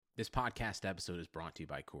This podcast episode is brought to you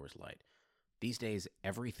by Coors Light. These days,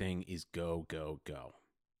 everything is go, go, go.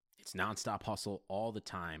 It's nonstop hustle all the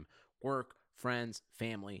time. Work, friends,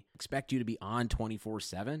 family, expect you to be on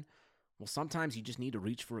 24/7. Well, sometimes you just need to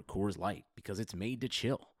reach for a Coors Light because it's made to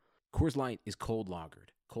chill. Coors Light is cold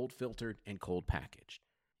lagered, cold filtered, and cold packaged.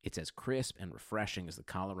 It's as crisp and refreshing as the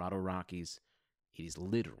Colorado Rockies. It is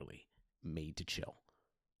literally made to chill.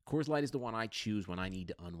 Coors Light is the one I choose when I need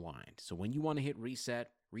to unwind. So when you want to hit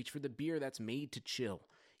reset, reach for the beer that's made to chill.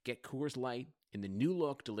 Get Coors Light in the new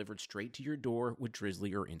look delivered straight to your door with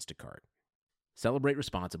Drizzly or Instacart. Celebrate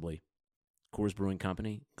responsibly. Coors Brewing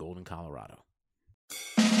Company, Golden, Colorado.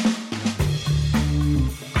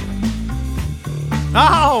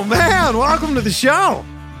 Oh, man. Welcome to the show.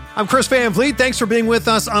 I'm Chris Van Vliet. Thanks for being with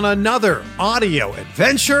us on another audio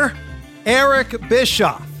adventure. Eric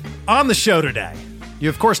Bischoff on the show today. You,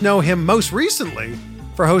 of course, know him most recently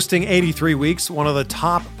for hosting 83 Weeks, one of the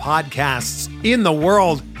top podcasts in the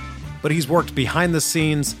world. But he's worked behind the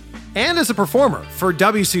scenes and as a performer for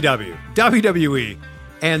WCW, WWE,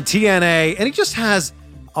 and TNA. And he just has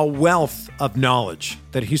a wealth of knowledge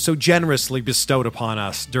that he so generously bestowed upon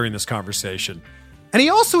us during this conversation. And he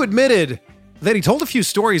also admitted that he told a few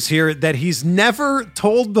stories here that he's never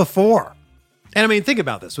told before. And I mean, think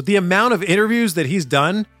about this. With the amount of interviews that he's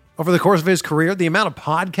done over the course of his career, the amount of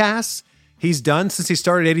podcasts he's done since he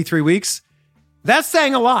started 83 Weeks, that's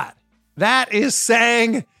saying a lot. That is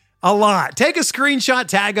saying a lot. Take a screenshot,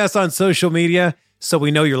 tag us on social media so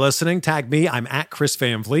we know you're listening. Tag me. I'm at Chris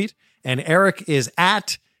Van Vliet, and Eric is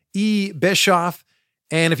at E Bischoff.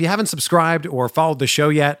 And if you haven't subscribed or followed the show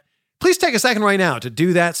yet, please take a second right now to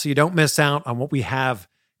do that so you don't miss out on what we have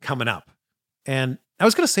coming up. And I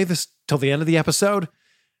was going to say this till the end of the episode,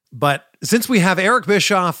 but since we have Eric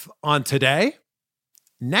Bischoff on today,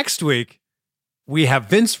 next week, we have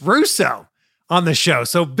Vince Russo on the show.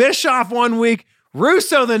 So Bischoff one week,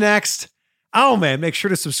 Russo the next. Oh man, make sure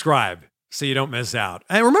to subscribe so you don't miss out.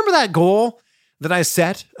 And remember that goal that I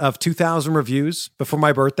set of 2,000 reviews before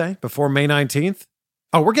my birthday, before May 19th?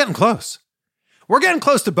 Oh, we're getting close. We're getting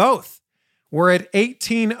close to both. We're at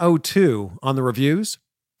 1,802 on the reviews,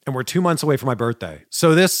 and we're 2 months away from my birthday.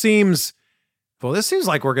 So this seems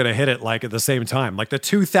like we're going to hit it like at the same time. Like the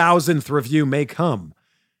 2,000th review may come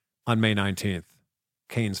on May 19th.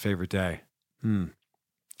 Kane's favorite day.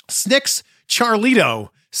 Snicks Charlito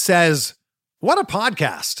says, what a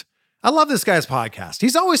podcast. I love this guy's podcast.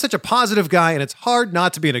 He's always such a positive guy, and it's hard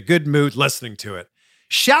not to be in a good mood listening to it.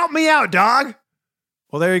 Shout me out, dog.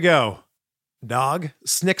 Well, there you go, dog.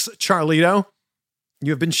 Snicks Charlito.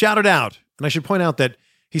 You have been shouted out. And I should point out that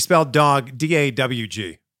he spelled dog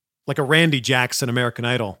D-A-W-G. Like a Randy Jackson American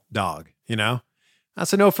Idol dog, you know?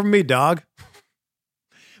 That's a no from me, dog.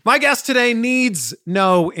 My guest today needs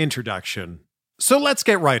no introduction, so let's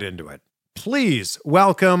get right into it. Please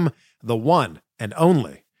welcome the one and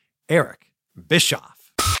only Eric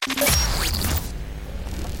Bischoff.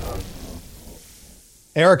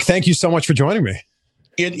 Eric, thank you so much for joining me.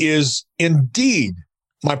 It is indeed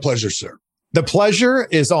my pleasure, sir. The pleasure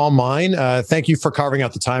is all mine. Thank you for carving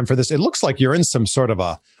out the time for this. It looks like you're in some sort of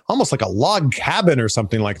almost like a log cabin or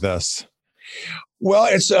something like this.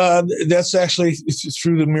 Well, that's actually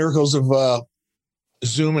through the miracles of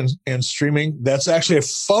Zoom and streaming. That's actually a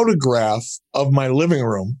photograph of my living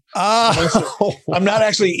room. Oh. I'm not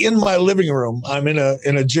actually in my living room. I'm in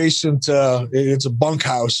an adjacent, it's a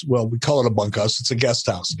bunkhouse. Well, we call it a bunkhouse. It's a guest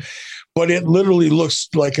house. But it literally looks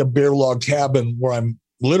like a bare log cabin where I'm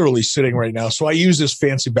literally sitting right now. So I use this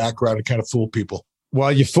fancy background to kind of fool people.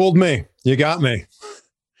 Well, you fooled me. You got me.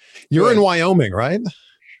 You're right. In Wyoming, right?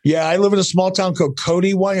 Yeah, I live in a small town called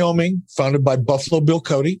Cody, Wyoming, founded by Buffalo Bill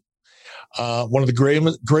Cody, one of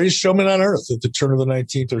the greatest showmen on earth at the turn of the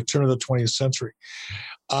 19th or turn of the 20th century.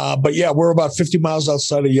 But yeah, we're about 50 miles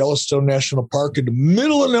outside of Yellowstone National Park in the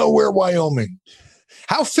middle of nowhere, Wyoming.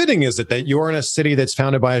 How fitting is it that you are in a city that's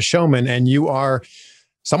founded by a showman and you are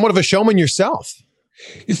somewhat of a showman yourself?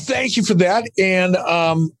 Thank you for that. And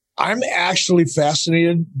I'm actually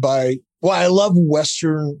fascinated by, well, I love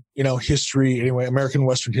Western, history anyway, American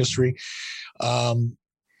Western history.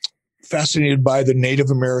 Fascinated by the Native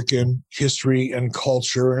American history and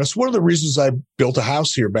culture. And it's one of the reasons I built a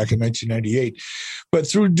house here back in 1998. But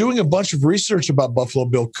through doing a bunch of research about Buffalo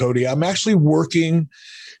Bill Cody, I'm actually working.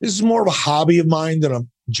 This is more of a hobby of mine than a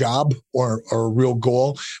job or a real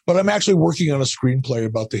goal, but I'm actually working on a screenplay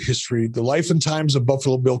about the history, the life and times of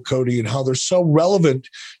Buffalo Bill Cody and how they're so relevant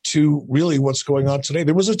to really what's going on today.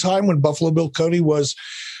 There was a time when Buffalo Bill Cody was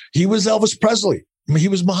Elvis Presley. I mean, he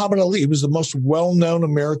was Muhammad Ali. He was the most well-known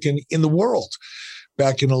American in the world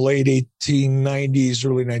back in the late 1890s,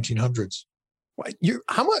 early 1900s.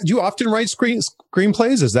 How much do you often write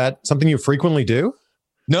screenplays? Is that something you frequently do?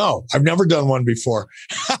 No, I've never done one before.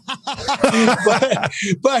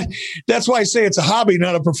 but that's why I say it's a hobby,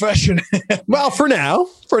 not a profession. Well, for now.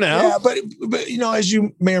 Yeah, but as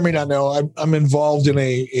you may or may not know, I'm involved in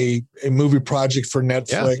a movie project for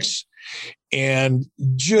Netflix, and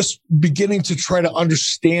just beginning to try to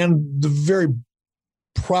understand the very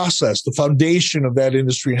process, the foundation of that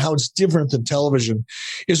industry and how it's different than television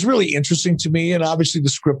is really interesting to me. And obviously the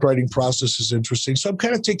script writing process is interesting. So I'm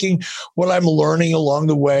kind of taking what I'm learning along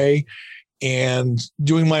the way and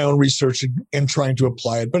doing my own research and trying to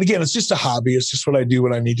apply it. But again, it's just a hobby. It's just what I do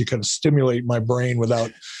when I need to kind of stimulate my brain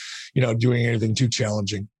without, doing anything too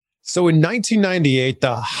challenging. So in 1998,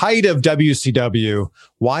 the height of WCW,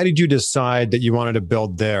 why did you decide that you wanted to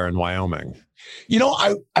build there in Wyoming?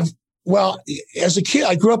 Well, as a kid,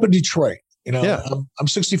 I grew up in Detroit. I'm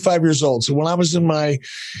 65 years old. So when I was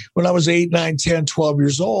 8, 9, 10, 12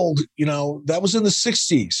 years old, that was in the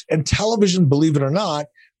 60s. And television, believe it or not,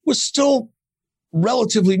 was still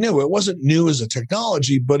relatively new. It wasn't new as a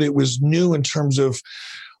technology, but it was new in terms of,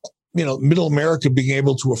 middle America being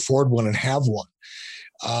able to afford one and have one.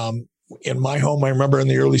 In my home, I remember in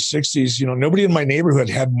the early 60s, nobody in my neighborhood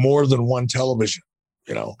had more than one television,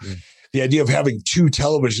 The idea of having 2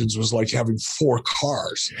 televisions was like having 4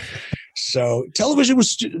 cars. So television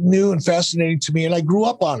was new and fascinating to me, and I grew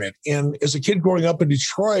up on it. And as a kid growing up in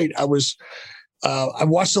Detroit, I watched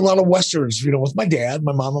a lot of Westerns, with my dad,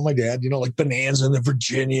 my mom and my dad, like Bonanza and the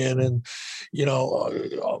Virginian and,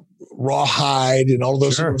 Rawhide and all of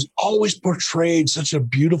those. Sure. It was always portrayed such a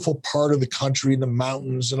beautiful part of the country, the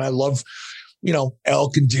mountains. And I love,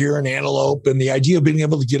 elk and deer and antelope, and the idea of being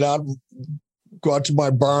able to get out and go out to my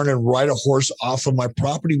barn and ride a horse off of my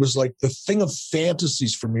property was like the thing of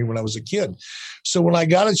fantasies for me when I was a kid. So when I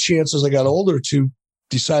got a chance as I got older to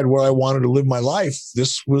decide where I wanted to live my life,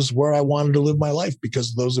 this was where I wanted to live my life because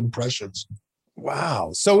of those impressions. Wow.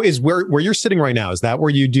 So is where you're sitting right now, is that where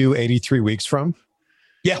you do 83 weeks from?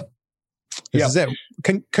 Yeah. This is it.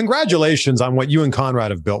 Congratulations on what you and Conrad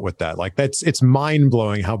have built with that. Like it's mind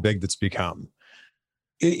blowing how big that's become.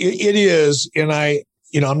 It is. And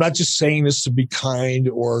I'm not just saying this to be kind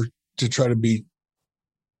or to try to be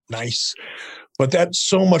nice, but that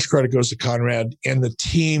so much credit goes to Conrad and the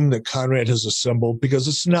team that Conrad has assembled, because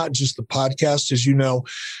it's not just the podcast. As you know,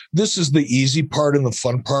 this is the easy part and the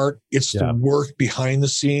fun part. It's the work behind the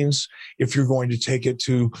scenes if you're going to take it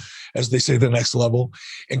to, as they say, the next level.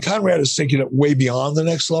 And Conrad is taking it way beyond the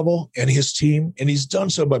next level, and his team, and he's done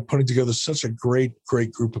so by putting together such a great,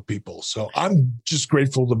 great group of people. So I'm just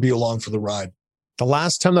grateful to be along for the ride. The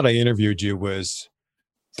last time that I interviewed you was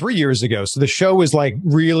 3 years ago. So the show was like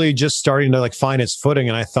really just starting to like find its footing.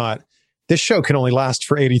 And I thought, this show can only last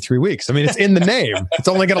for 83 weeks. I mean, it's in the name. It's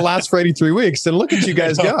only going to last for 83 weeks. And look at you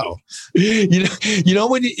guys go. When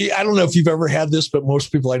I don't know if you've ever had this, but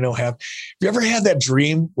most people I know have. Have you ever had that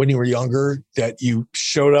dream when you were younger that you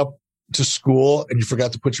showed up to school and you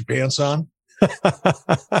forgot to put your pants on? And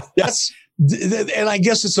I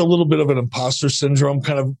guess it's a little bit of an imposter syndrome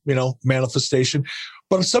kind of, manifestation.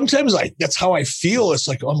 But sometimes that's how I feel. It's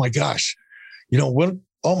like, oh my gosh, we're going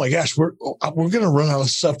to run out of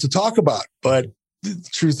stuff to talk about. But the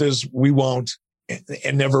truth is we won't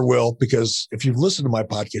and never will, because if you've listened to my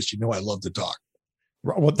podcast, I love to talk.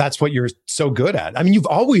 Well, that's what you're so good at. I mean, you've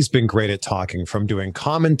always been great at talking, from doing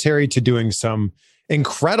commentary to doing some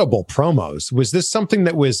incredible promos. Was this something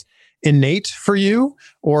that was innate for you,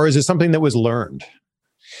 or is it something that was learned?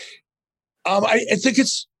 I think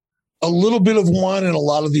it's a little bit of one and a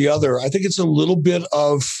lot of the other. I think it's a little bit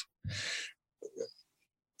of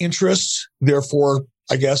interest, therefore,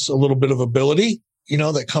 I guess, a little bit of ability,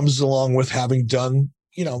 that comes along with having done,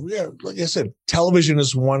 like I said, television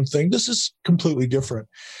is one thing. This is completely different.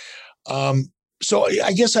 So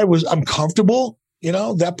I guess I'm comfortable,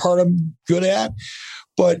 that part I'm good at.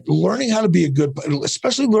 But learning how to be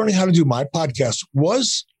especially learning how to do my podcast,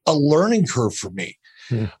 was a learning curve for me.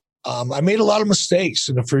 I made a lot of mistakes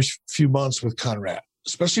in the first few months with Conrad,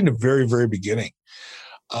 especially in the very, very beginning.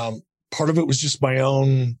 Part of it was just my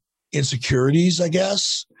own insecurities, I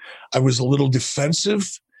guess. I was a little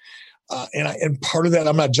defensive. And part of that,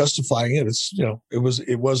 I'm not justifying it. It's, it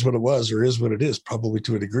was what it was, or is what it is, probably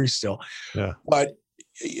to a degree still. Yeah. But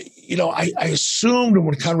I assumed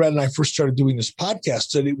when Conrad and I first started doing this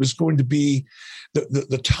podcast that it was going to be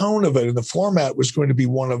the tone of it and the format was going to be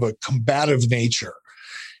one of a combative nature,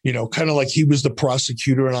 kind of like he was the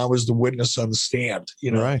prosecutor and I was the witness on the stand,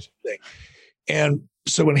 Right. And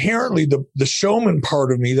so inherently the showman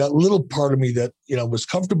part of me, that little part of me that, was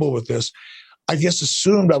comfortable with this, I guess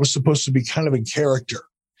assumed I was supposed to be kind of in character.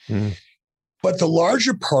 But the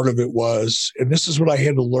larger part of it was, and this is what I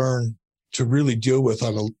had to learn to really deal with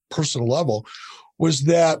on a personal level, was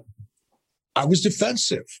that I was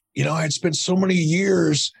defensive. I had spent so many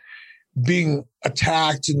years being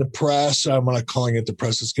attacked in the press. I'm not calling it the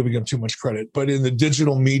press, it's giving them too much credit, but in the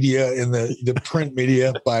digital media, in the print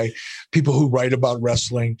media, by people who write about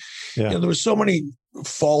wrestling. There were so many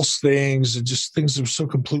false things and just things that were so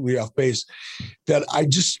completely off base that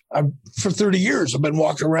I'm for 30 years, I've been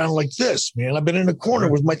walking around like this, man. I've been in a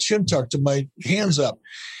corner with my chin tucked and my hands up.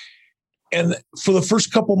 And for the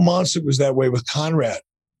first couple months, it was that way with Conrad.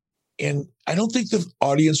 And I don't think the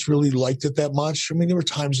audience really liked it that much. I mean, there were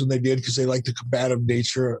times when they did because they liked the combative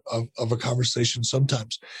nature of a conversation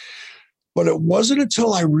sometimes. But it wasn't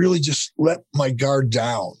until I really just let my guard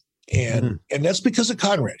down. And that's because of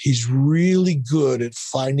Conrad. He's really good at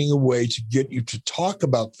finding a way to get you to talk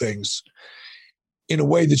about things in a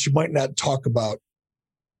way that you might not talk about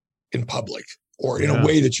in public, or in a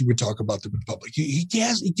way that you would talk about them in public. He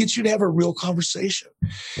gets you to have a real conversation.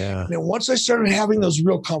 Yeah. And once I started having those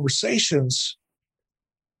real conversations,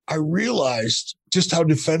 I realized just how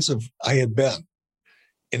defensive I had been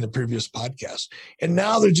in the previous podcast. And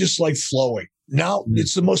now they're just like flowing. Now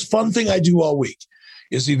it's the most fun thing I do all week,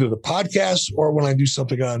 is either the podcast or when I do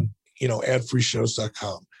something on,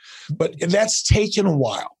 adfreeshows.com. And that's taken a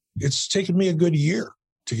while. It's taken me a good year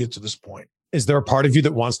to get to this point. Is there a part of you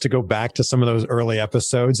that wants to go back to some of those early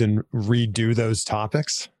episodes and redo those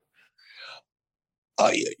topics?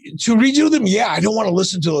 To redo them, yeah. I don't want to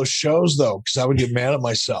listen to those shows, though, because I would get mad at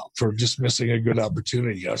myself for just missing a good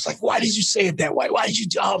opportunity. It's like, why did you say it that way? Why did you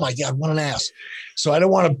do? Oh, my God, what an ass. So I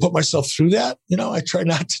don't want to put myself through that. I try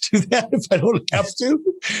not to do that if I don't have to.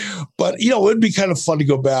 But, it would be kind of fun to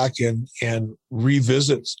go back and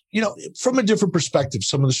revisit, from a different perspective,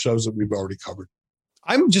 some of the shows that we've already covered.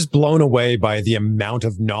 I'm just blown away by the amount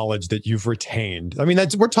of knowledge that you've retained. I mean,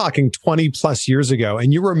 we're talking 20 plus years ago,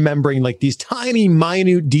 and you're remembering like these tiny,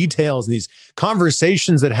 minute details, these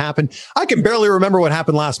conversations that happened. I can barely remember what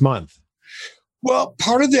happened last month. Well,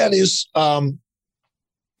 part of that is the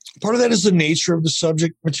nature of the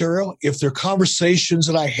subject material. If they're conversations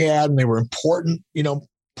that I had and they were important,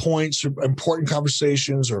 points or important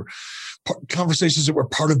conversations or conversations that were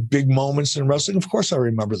part of big moments in wrestling, of course I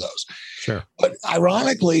remember those. Sure. But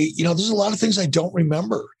ironically, there's a lot of things I don't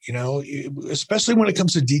remember, especially when it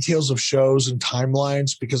comes to details of shows and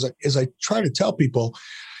timelines, because as I try to tell people,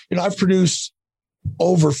 I've produced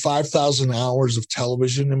over 5,000 hours of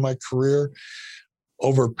television in my career,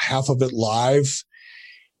 over half of it live,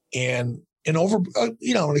 and over, an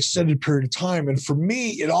extended period of time. And for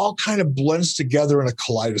me, it all kind of blends together in a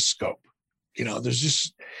kaleidoscope.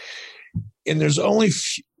 There's only,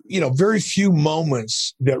 very few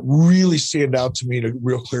moments that really stand out to me in a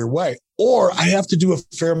real clear way. Or I have to do a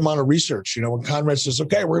fair amount of research. When Conrad says,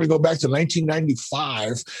 okay, we're going to go back to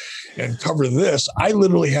 1995 and cover this, I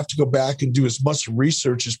literally have to go back and do as much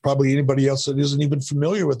research as probably anybody else that isn't even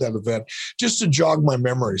familiar with that event, just to jog my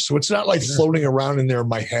memory. So it's not like floating around in there in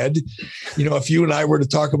my head. If you and I were to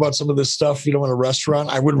talk about some of this stuff, in a restaurant,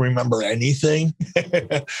 I wouldn't remember anything.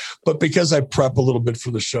 But because I prep a little bit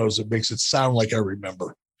for the shows, it makes it sound like I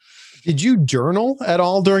remember. Did you journal at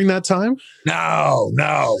all during that time? No.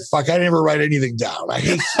 Fuck, I never write anything down.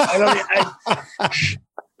 I'd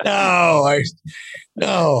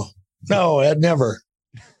never.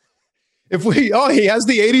 He has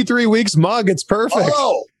the 83 weeks mug. It's perfect.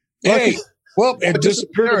 Oh, hey. Well, it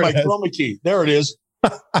disappeared in my chroma key. There it is.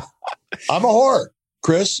 I'm a whore,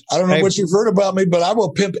 Chris. I don't know what you've heard about me, but I will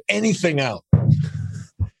pimp anything out.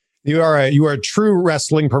 You are a true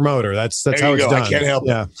wrestling promoter. That's how it's done. I can't help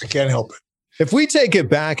it. I can't help it. If we take it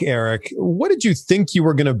back, Eric, what did you think you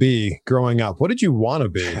were going to be growing up? What did you want to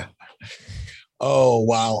be? Oh,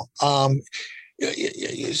 wow.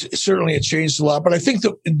 Certainly it changed a lot, but I think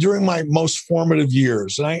that during my most formative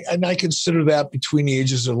years, and I consider that between the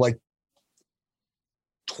ages of like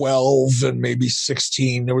 12 and maybe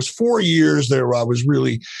 16, there was 4 years there where I was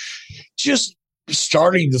really just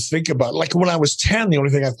starting to think about, like when I was 10, the only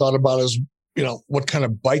thing I thought about is, what kind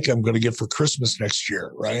of bike I'm going to get for Christmas next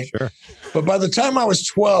year. Right. Sure. But by the time I was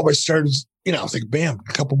 12, I started, I was like, bam,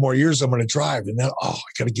 a couple more years, I'm going to drive. And then, I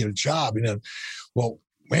got to get a job. And then,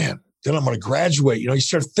 then I'm going to graduate. You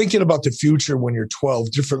start thinking about the future when you're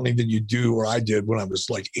 12 differently than you do, or I did when I was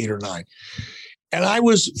like 8 or 9. And I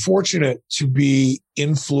was fortunate to be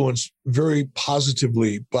influenced very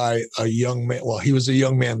positively by a young man. Well, he was a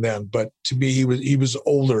young man then, but to me, he was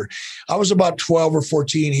older. I was about 12 or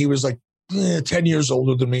 14. He was like 10 years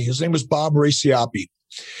older than me. His name was Bob Raciapi.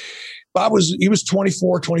 He was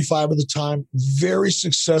 24, 25 at the time, very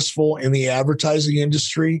successful in the advertising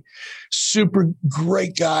industry, super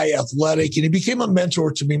great guy, athletic, and he became a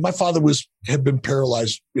mentor to me. My father had been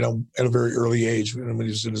paralyzed, at a very early age when he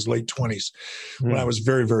was in his late 20s, when I was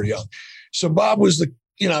very, very young. So Bob was it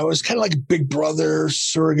was kind of like a big brother,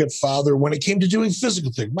 surrogate father when it came to doing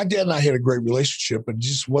physical things. My dad and I had a great relationship, but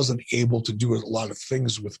just wasn't able to do a lot of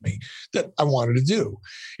things with me that I wanted to do,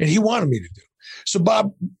 and he wanted me to do. So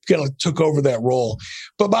Bob kind of took over that role.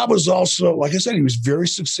 But Bob was also, like I said, he was very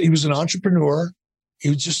successful. He was an entrepreneur. He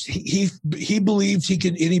was just, he believed he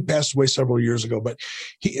could, and he passed away several years ago, but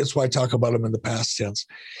that's why I talk about him in the past tense.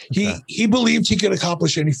 Okay. He believed he could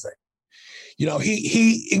accomplish anything.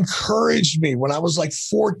 He encouraged me when I was like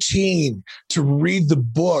 14 to read the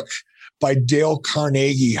book by Dale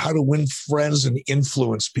Carnegie, How to Win Friends and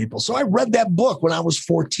Influence People. So I read that book when I was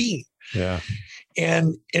 14. Yeah.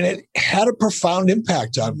 And it had a profound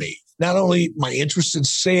impact on me. Not only my interest in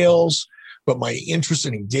sales, but my interest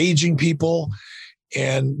in engaging people.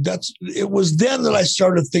 And it was then that I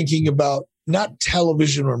started thinking about not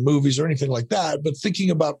television or movies or anything like that, but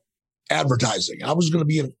thinking about advertising. I was going to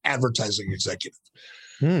be an advertising executive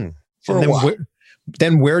for a while.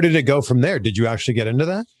 Then where did it go from there? Did you actually get into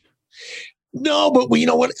that? No, but you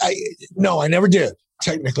know what? I never did.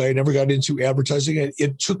 Technically, I never got into advertising.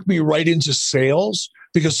 It took me right into sales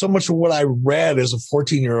because so much of what I read as a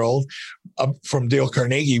 14-year-old from Dale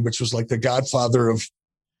Carnegie, which was like the godfather of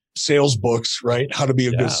sales books, right? How to be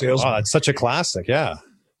a good salesman. Oh, it's such a classic. Yeah.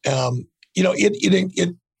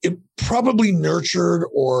 It probably nurtured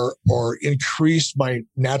or increased my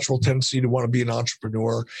natural tendency to want to be an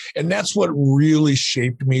entrepreneur. And that's what really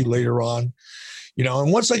shaped me later on.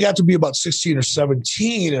 And once I got to be about 16 or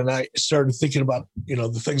 17 and I started thinking about,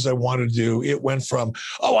 the things I wanted to do, it went from,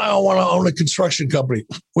 I want to own a construction company,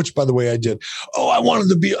 which by the way, I did. I want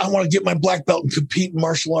to get my black belt and compete in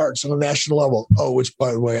martial arts on a national level. Which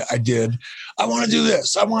by the way, I did. I want to do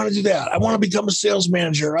this. I want to do that. I want to become a sales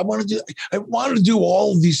manager. I wanted to do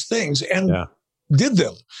all of these things and did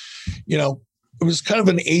them. It was kind of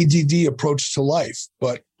an ADD approach to life,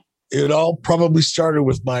 but it all probably started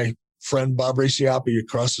with my friend Bob Raciapi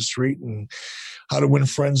across the street and How to Win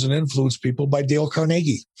Friends and Influence People by Dale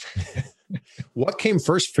Carnegie. What came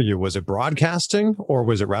first for you? Was it broadcasting or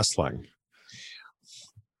was it wrestling?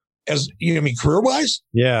 As you mean career-wise?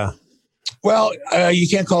 Yeah. Well, you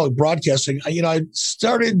can't call it broadcasting. I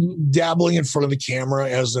started dabbling in front of the camera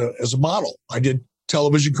as a model. I did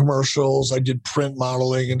television commercials. I did print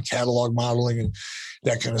modeling and catalog modeling and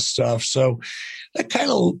that kind of stuff. So that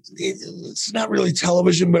it's not really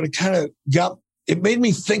television, but it made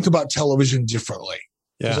me think about television differently.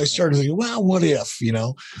 Because I started thinking, well, what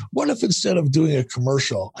if instead of doing a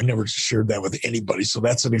commercial, I never shared that with anybody, so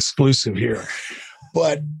that's an exclusive here.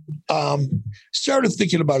 But started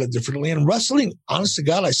thinking about it differently. And wrestling, honest to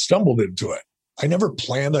God, I stumbled into it. I never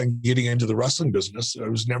planned on getting into the wrestling business. I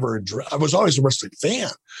was always a wrestling fan,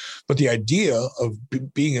 but the idea of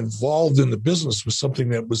being involved in the business was something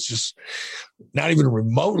that was just not even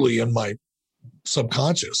remotely in my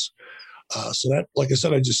subconscious. So that, like I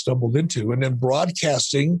said, I just stumbled into. And then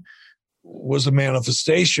broadcasting was a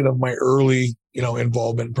manifestation of my early,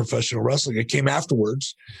 involvement in professional wrestling. It came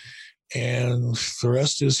afterwards, and the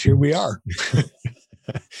rest is here we are.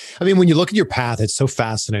 I mean, when you look at your path, it's so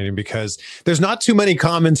fascinating because there's not too many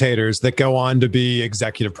commentators that go on to be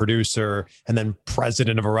executive producer and then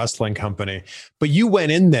president of a wrestling company. But you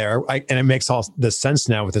went in there, and it makes all this sense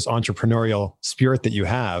now with this entrepreneurial spirit that you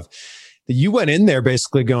have, that you went in there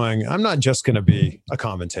basically going, I'm not just going to be a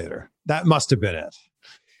commentator. That must have been it.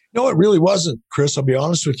 No, it really wasn't, Chris. I'll be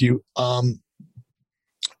honest with you.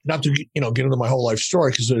 Not to get into my whole life story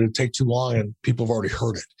because it would take too long and people have already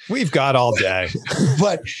heard it. We've got all day.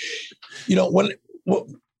 But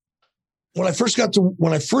when I first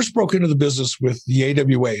broke into the business with the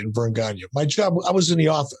AWA in Vern Gagne, my job, I was in the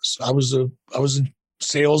office. I was in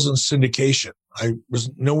sales and syndication. I was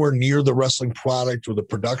nowhere near the wrestling product or the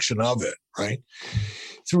production of it. Right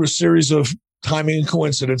through a series of timing and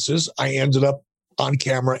coincidences, I ended up on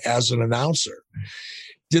camera as an announcer.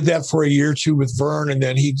 Did that for a year or two with Vern, and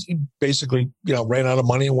then he basically, ran out of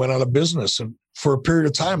money and went out of business. And for a period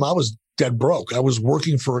of time, I was dead broke. I was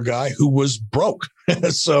working for a guy who was broke.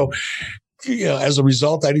 So, as a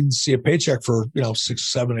result, I didn't see a paycheck for, 6,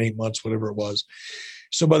 7, 8 months, whatever it was.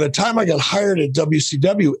 So by the time I got hired at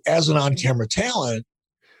WCW as an on-camera talent,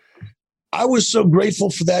 I was so grateful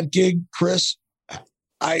for that gig, Chris.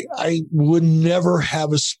 I would never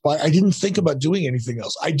have I didn't think about doing anything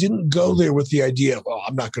else. I didn't go there with the idea of,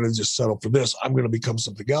 I'm not going to just settle for this. I'm going to become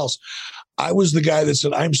something else. I was the guy that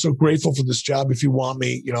said, I'm so grateful for this job. If you want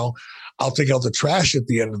me, I'll take out the trash at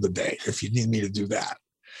the end of the day if you need me to do that.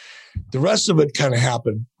 The rest of it kind of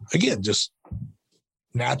happened, again, just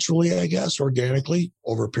naturally, I guess, organically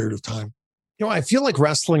over a period of time. I feel like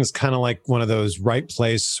wrestling is kind of like one of those right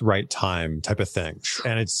place, right time type of things.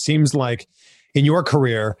 And it seems like in your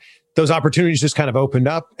career, those opportunities just kind of opened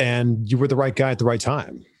up and you were the right guy at the right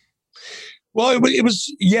time. Well, it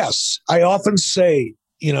was, yes. I often say,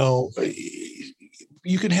 you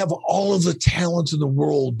can have all of the talent in the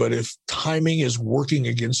world, but if timing is working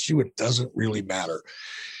against you, it doesn't really matter.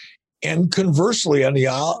 And conversely, on the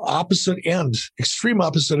opposite end, extreme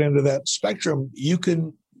opposite end of that spectrum, you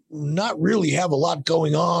can not really have a lot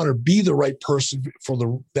going on or be the right person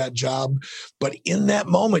for that job. But in that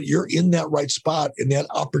moment, you're in that right spot and that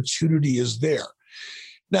opportunity is there.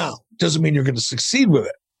 Now, doesn't mean you're going to succeed with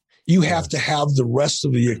it. You have to have the rest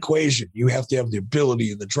of the equation. You have to have the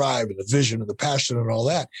ability and the drive and the vision and the passion and all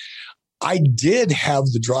that. I did have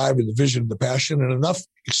the drive and the vision and the passion and enough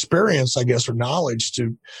experience, I guess, or knowledge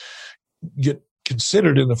to get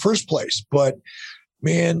considered in the first place. But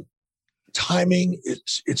man, timing,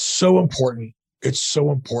 it's so important. It's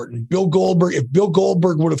so important. If Bill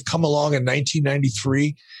Goldberg would have come along in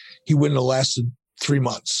 1993, he wouldn't have lasted 3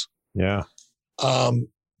 months. Yeah.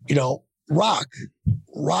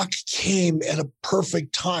 Rock came at a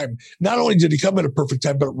perfect time. Not only did he come at a perfect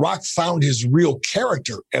time, but Rock found his real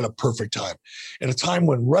character at a perfect time, at a time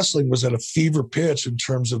when wrestling was at a fever pitch in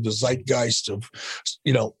terms of the zeitgeist of,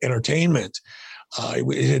 entertainment.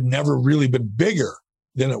 It had never really been bigger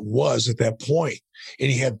than it was at that point.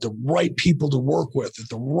 And he had the right people to work with at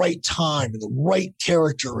the right time and the right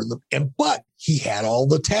character. But he had all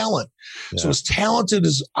the talent. Yeah. So as talented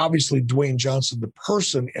as obviously Dwayne Johnson, the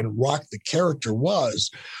person, and Rock, the character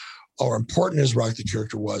was, or important as Rock, the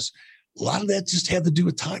character was, a lot of that just had to do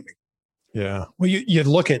with timing. Yeah. Well, you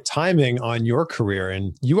look at timing on your career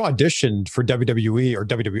and you auditioned for WWE or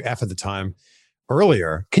WWF at the time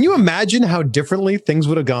earlier. Can you imagine how differently things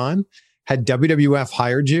would have gone had WWF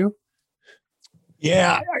hired you?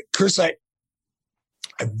 Yeah, Chris, I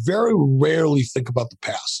very rarely think about the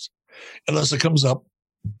past unless it comes up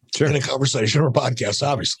in a conversation or a podcast,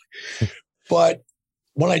 obviously. But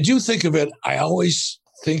when I do think of it, I always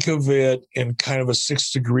think of it in kind of a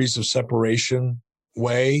 6 degrees of separation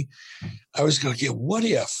way. I was going, what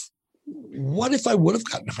if I would have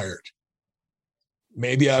gotten hired?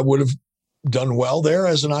 Maybe I would have done well there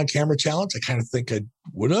as an on-camera talent. I kind of think I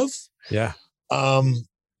would have. Yeah.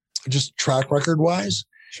 Just track record wise.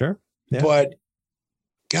 Sure. Yeah. But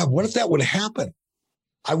God, what if that would have happened?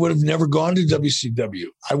 I would have never gone to WCW.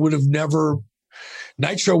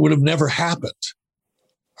 Nitro would have never happened.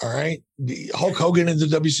 All right. The Hulk Hogan into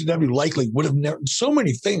WCW likely would have never, so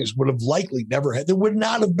many things would have likely never had. There would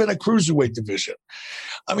not have been a cruiserweight division.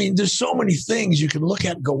 I mean, there's so many things you can look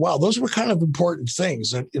at and go, wow, those were kind of important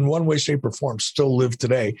things that in one way, shape, or form still live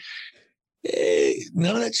today.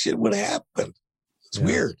 None of that shit would have happened. It's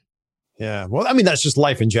weird. Yeah. Well, I mean, that's just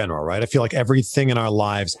life in general, right? I feel like everything in our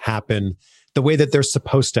lives happen the way that they're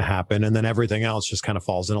supposed to happen. And then everything else just kind of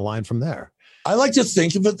falls in a line from there. I like to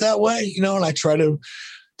think of it that way, and I try to,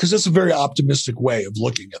 because that's a very optimistic way of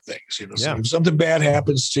looking at things. So if something bad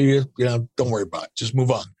happens to you, don't worry about it. Just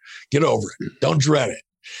move on. Get over it. Don't dread it.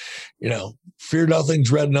 Fear nothing,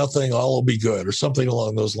 dread nothing, all will be good, or something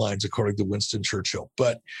along those lines, according to Winston Churchill.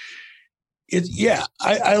 But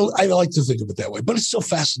I like to think of it that way, but it's still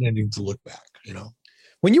fascinating to look back,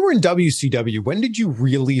 When you were in WCW, when did you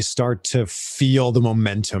really start to feel the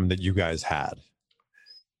momentum that you guys had?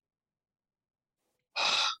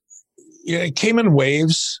 It came in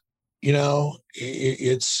waves, I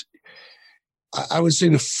would say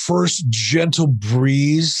the first gentle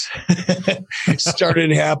breeze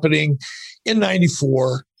started happening in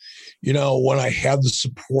 94. When I had the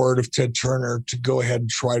support of Ted Turner to go ahead and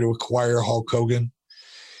try to acquire Hulk Hogan,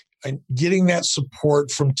 and getting that support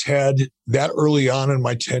from Ted that early on in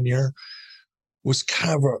my tenure was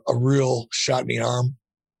kind of a real shot in the arm.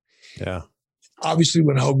 Yeah. Obviously,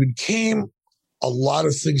 when Hogan came, a lot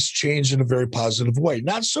of things changed in a very positive way.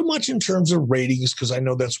 Not so much in terms of ratings, because I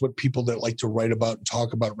know that's what people that like to write about and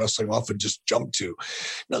talk about wrestling often just jump to.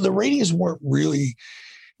 No, the ratings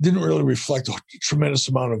didn't really reflect a tremendous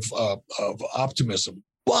amount of optimism.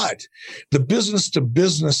 But the business to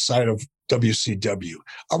business side of WCW.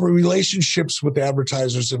 Our relationships with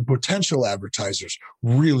advertisers and potential advertisers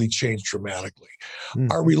really changed dramatically.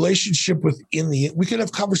 Our relationship we could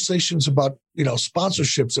have conversations about,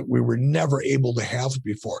 sponsorships that we were never able to have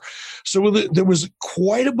before. So there was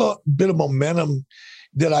quite a bit of momentum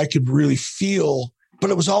that I could really feel, but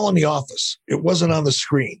it was all in the office. It wasn't on the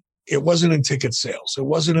screen. It wasn't in ticket sales. It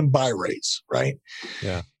wasn't in buy rates, right?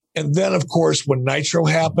 Yeah. And then, of course, when Nitro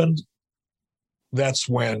happened, that's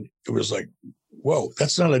when it was like, whoa,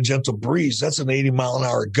 that's not a gentle breeze. That's an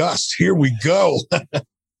 80-mile-an-hour gust. Here we go.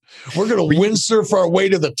 We're going to windsurf our way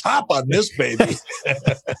to the top on this, baby.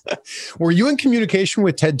 Were you in communication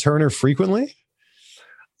with Ted Turner frequently?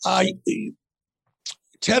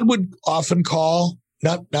 Ted would often call,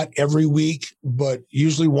 not every week, but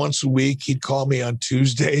usually once a week. He'd call me on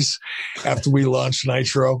Tuesdays after we launched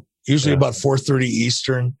Nitro, usually about 4:30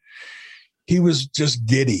 Eastern. He was just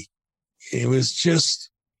giddy. It was just,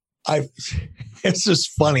 it's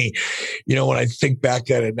just funny, when I think back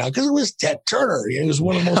at it now, because it was Ted Turner. He was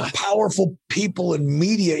one of the most powerful people in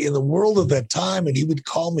media in the world at that time. And he would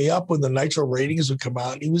call me up when the Nitro ratings would come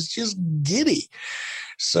out. And he was just giddy.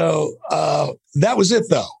 So that was it,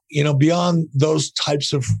 though. Beyond those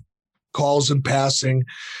types of calls and passing,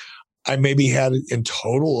 I maybe had in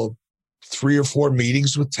total of 3 or 4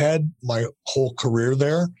 meetings with Ted my whole career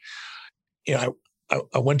there.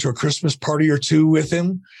 I went to a Christmas party or 2 with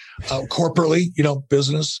him, corporately,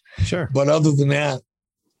 business. Sure. But other than that,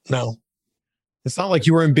 no. It's not like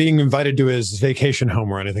you weren't being invited to his vacation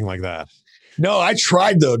home or anything like that. No, I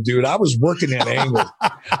tried though, dude. I was working that angle.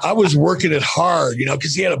 I was working it hard,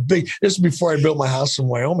 because he had this is before I built my house in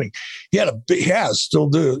Wyoming. He had still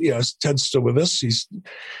do, Ted's still with us. He's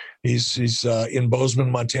in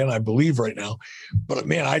Bozeman, Montana, I believe right now. But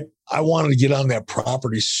man, I wanted to get on that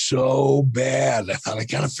property so bad. I thought I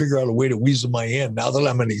got to figure out a way to weasel my in. Now that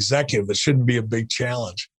I'm an executive, it shouldn't be a big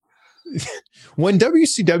challenge. When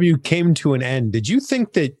WCW came to an end, did you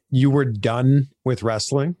think that you were done with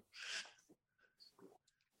wrestling?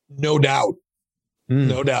 No doubt.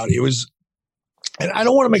 No doubt. It was, and I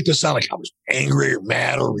don't want to make this sound like I was angry or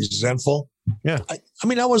mad or resentful. Yeah. I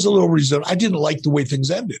mean, I was a little resentful. I didn't like the way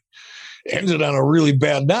things ended. It ended on a really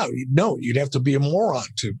bad note. No, you'd have to be a moron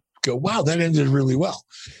to go, wow, that ended really well.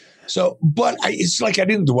 So, but it's like I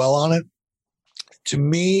didn't dwell on it. To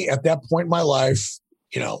me, at that point in my life,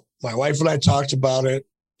 my wife and I talked about it.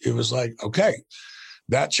 It was like, okay,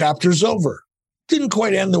 that chapter's over. Didn't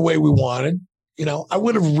quite end the way we wanted. I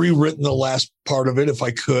would have rewritten the last part of it if I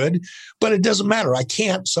could, but it doesn't matter. I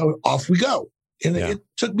can't. So off we go. And it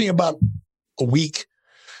took me about a week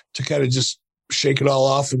to kind of just shake it all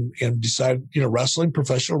off and decide,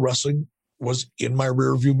 professional wrestling was in my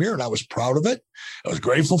rearview mirror, and I was proud of it. I was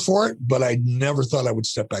grateful for it, but I never thought I would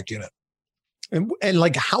step back in it. And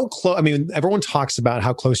like how close, I mean, everyone talks about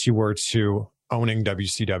how close you were to owning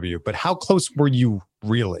WCW, but how close were you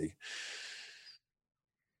really?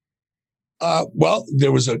 Well,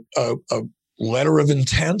 there was a letter of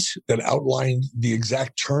intent that outlined the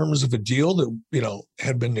exact terms of a deal that,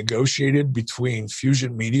 had been negotiated between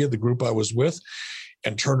Fusion Media, the group I was with,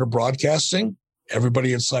 and Turner Broadcasting.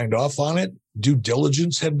 Everybody had signed off on it. Due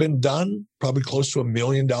diligence had been done. Probably close to $1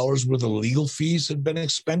 million worth of legal fees had been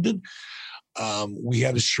expended. We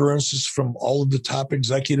had assurances from all of the top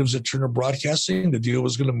executives at Turner Broadcasting the deal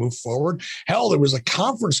was going to move forward. Hell, there was a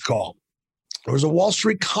conference call. There was a Wall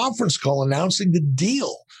Street conference call announcing the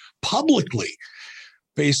deal publicly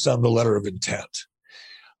based on the letter of intent.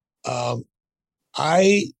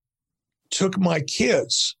 I took my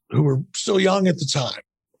kids, who were still young at the time.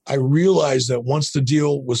 I realized that once the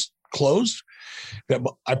deal was closed, that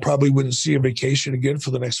I probably wouldn't see a vacation again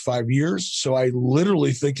for the next 5 years. So I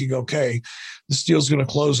literally thinking, okay, this deal's going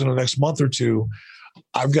to close in the next month or 2.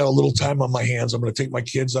 I've got a little time on my hands. I'm going to take my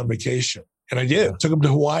kids on vacation. And I did. Took them to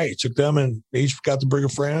Hawaii. Took them, and they each got to bring a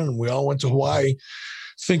friend, and we all went to Hawaii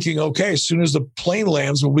thinking, okay, as soon as the plane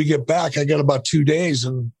lands, when we get back, I got about 2 days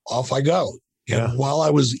and off I go. Yeah. And while I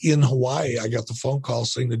was in Hawaii, I got the phone call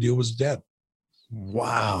saying the deal was dead.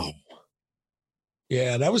 Wow.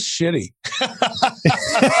 Yeah, that was shitty.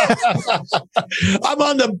 I'm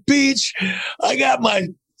on the beach. I got my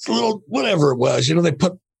little, whatever it was, they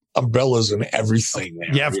put umbrellas and everything.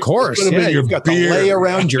 Yeah, of course. Yeah, you've got the lay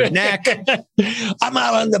around your neck. I'm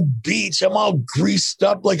out on the beach. I'm all greased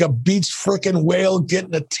up like a beach frickin' whale,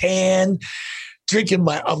 getting a tan, drinking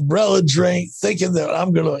my umbrella drink, thinking that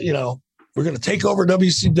I'm going to, we're going to take over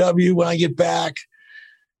WCW when I get back.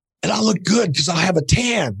 And I'll look good because I'll have a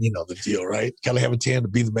tan. You know the deal, right? Got to have a tan to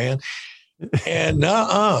be the man. And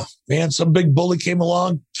man, some big bully came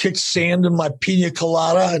along, kicked sand in my pina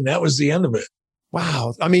colada, and that was the end of it.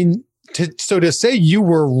 Wow. I mean, So to say you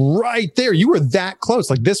were right there, you were that close.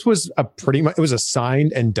 Like this was it was a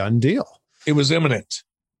signed and done deal. It was imminent.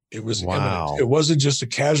 It was imminent. It wasn't just a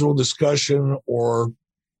casual discussion or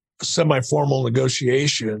a semi-formal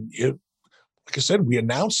negotiation. Like I said, we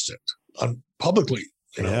announced it publicly,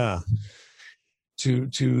 to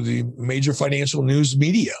the major financial news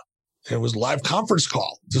media. It was a live conference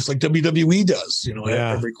call, just like WWE does,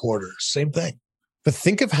 every quarter. Same thing. But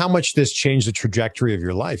think of how much this changed the trajectory of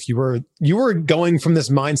your life. You were going from this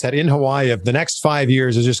mindset in Hawaii of the next 5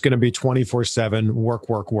 years is just going to be 24/7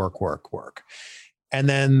 work. And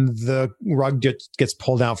then the rug gets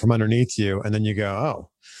pulled out from underneath you. And then you go, oh,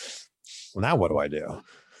 well, now what do I do?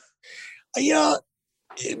 Yeah,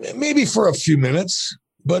 maybe for a few minutes,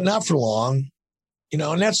 but not for long. And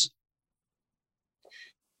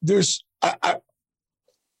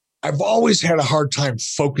I've always had a hard time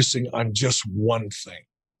focusing on just one thing.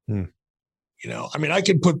 I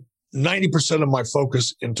can put 90% of my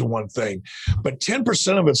focus into one thing, but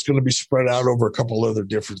 10% of it's going to be spread out over a couple other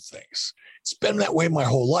different things. It's been that way my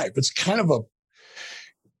whole life. It's kind of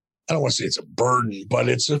I don't want to say it's a burden, but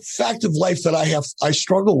it's a fact of life that I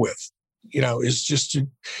struggle with. Is just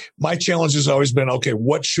my challenge has always been, okay,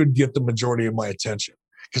 what should get the majority of my attention?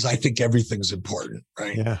 Because I think everything's important,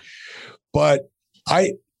 right? Yeah. But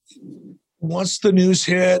once the news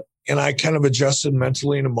hit and I kind of adjusted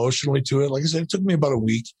mentally and emotionally to it, like I said, it took me about a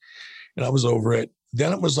week and I was over it.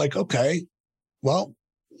 Then it was like, okay, well,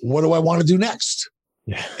 what do I want to do next?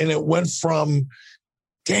 Yeah. And it went from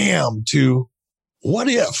damn to what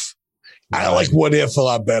if? I like what if a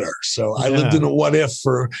lot better. So I lived in a what if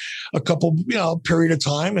for a couple, period of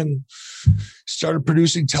time and started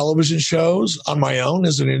producing television shows on my own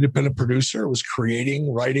as an independent producer. I was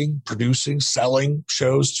creating, writing, producing, selling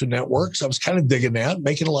shows to networks. I was kind of digging that,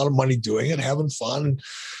 making a lot of money doing it, having fun. And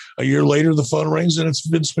a year later, the phone rings and it's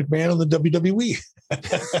Vince McMahon of the WWE.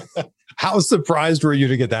 How surprised were you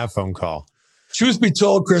to get that phone call? Truth be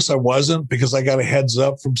told, Chris, I wasn't, because I got a heads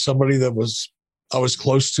up from somebody that I was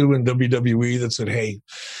close to in WWE that said, hey,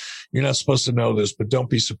 you're not supposed to know this, but don't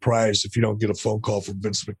be surprised if you don't get a phone call from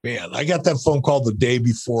Vince McMahon. I got that phone call the day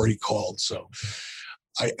before he called. So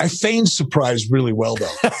I feigned surprise really well,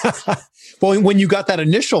 though. Well, when you got that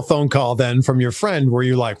initial phone call then from your friend, were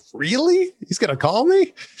you like, really? He's going to call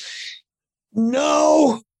me?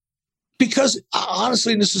 No, because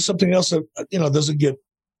honestly, and this is something else that, doesn't get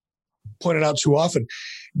pointed out too often.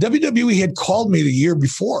 WWE had called me the year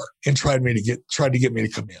before and tried to get me to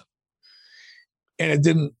come in.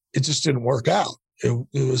 And it just didn't work out. It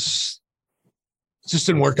just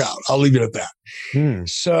didn't work out. I'll leave it at that.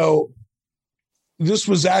 So this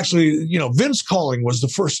was actually, Vince calling was the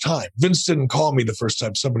first time. Vince didn't call me the first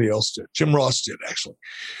time. Somebody else did. Jim Ross did, actually.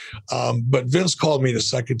 But Vince called me the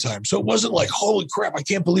second time. So it wasn't like, holy crap, I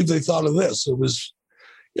can't believe they thought of this. It was,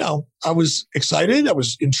 I was excited. I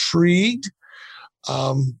was intrigued.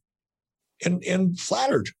 And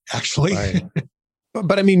flattered, actually. Right.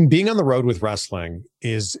 But I mean, being on the road with wrestling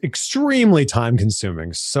is extremely time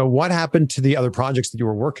consuming. So what happened to the other projects that you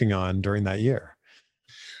were working on during that year?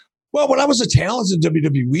 Well, when I was a talent in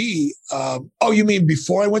WWE, you mean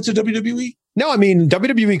before I went to WWE? No, I mean,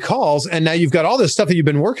 WWE calls and now you've got all this stuff that you've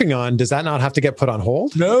been working on. Does that not have to get put on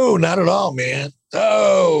hold? No, not at all, man.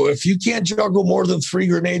 Oh, if you can't juggle more than 3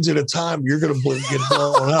 grenades at a time, you're going to get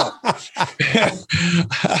blown up.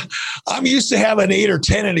 I'm used to having 8 or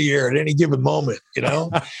 10 in a year at any given moment. It's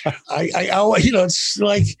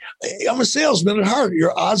like I'm a salesman at heart.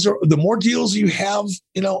 Your odds are the more deals you have,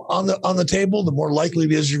 on the table, the more likely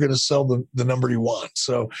it is you're going to sell the number you want.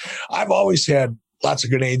 So I've always had lots of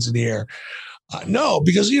grenades in the air. No,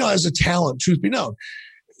 because, as a talent, truth be known,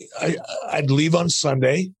 I'd leave on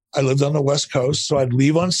Sunday. I lived on the West Coast, so I'd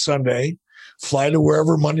leave on Sunday, fly to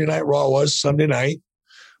wherever Monday Night Raw was Sunday night,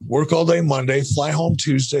 work all day Monday, fly home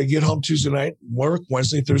Tuesday, get home Tuesday night, work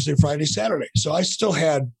Wednesday, Thursday, Friday, Saturday. So I still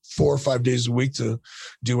had 4 or 5 days a week to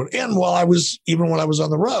do it. And even when I was on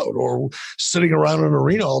the road or sitting around in an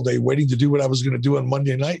arena all day waiting to do what I was going to do on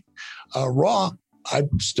Monday Night Raw, I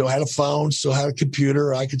still had a phone, still had a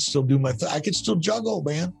computer. I could still do my thing. I could still juggle,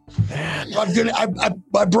 man.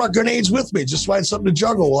 I brought grenades with me just so I had something to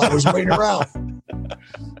juggle while I was waiting around.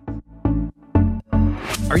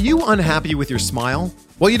 Are you unhappy with your smile?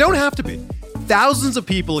 Well, you don't have to be. Thousands of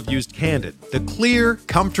people have used Candid, the clear,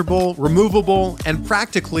 comfortable, removable, and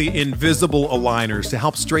practically invisible aligners to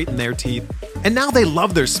help straighten their teeth. And now they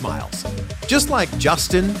love their smiles. Just like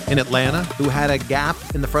Justin in Atlanta, who had a gap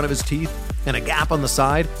in the front of his teeth and a gap on the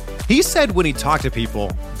side. He said when he talked to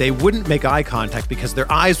people, they wouldn't make eye contact because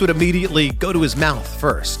their eyes would immediately go to his mouth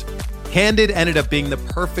first. Candid ended up being the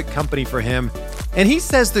perfect company for him, And he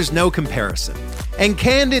says there's no comparison. And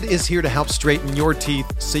Candid is here to help straighten your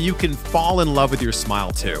teeth so you can fall in love with your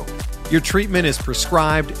smile too. Your treatment is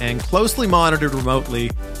prescribed and closely monitored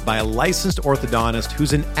remotely by a licensed orthodontist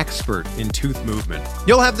who's an expert in tooth movement.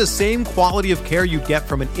 You'll have the same quality of care you'd get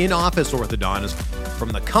from an in-office orthodontist from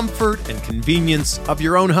the comfort and convenience of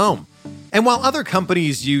your own home. And while other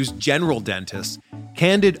companies use general dentists,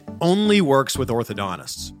 Candid only works with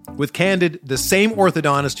orthodontists. With Candid, the same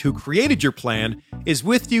orthodontist who created your plan is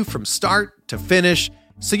with you from start to finish,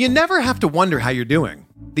 so you never have to wonder how you're doing.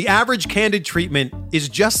 The average Candid treatment is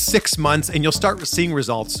just 6 months, and you'll start seeing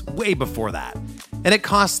results way before that. And it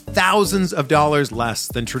costs thousands of dollars less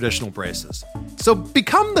than traditional braces. So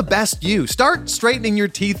become the best you. Start straightening your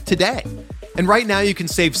teeth today. And right now you can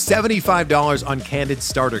save $75 on Candid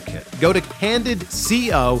Starter Kit. Go to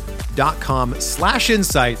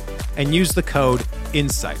candidco.com/insight and use the code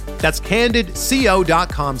INSIGHT. That's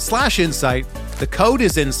candidco.com/insight. The code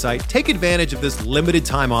is INSIGHT. Take advantage of this limited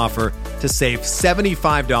time offer to save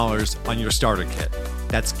 $75 on your starter kit.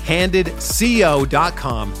 That's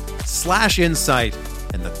candidco.com/insight,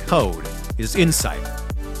 and the code is INSIGHT.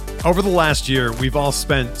 Over the last year, we've all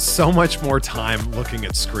spent so much more time looking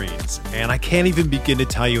at screens, and I can't even begin to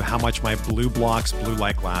tell you how much my Blue Blocks blue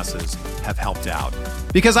light glasses have helped out.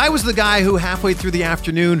 Because I was the guy who halfway through the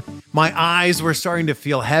afternoon, my eyes were starting to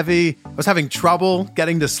feel heavy. I was having trouble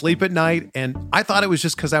getting to sleep at night, and I thought it was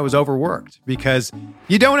just because I was overworked, because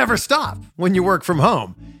you don't ever stop when you work from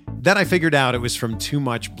home. Then I figured out it was from too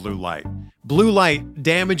much blue light. Blue light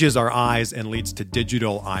damages our eyes and leads to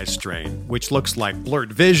digital eye strain, which looks like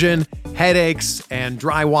blurred vision, headaches, and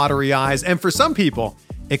dry, watery eyes. And for some people,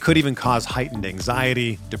 it could even cause heightened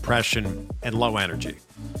anxiety, depression, and low energy.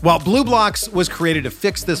 Well, Blue Blocks was created to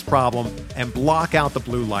fix this problem and block out the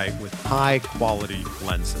blue light with high-quality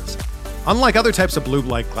lenses. Unlike other types of blue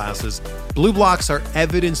light glasses, Blue Blocks are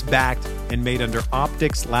evidence-backed and made under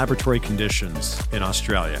optics laboratory conditions in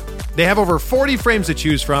Australia. They have over 40 frames to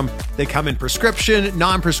choose from. They come in prescription,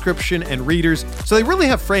 non-prescription, and readers, so they really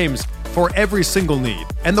have frames for every single need.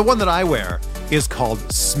 And the one that I wear is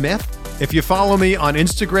called Smith. If you follow me on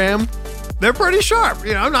Instagram, they're pretty sharp.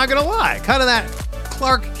 I'm not gonna lie. Kind of that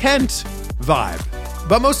Clark Kent vibe.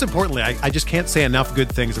 But most importantly, I just can't say enough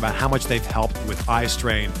good things about how much they've helped with eye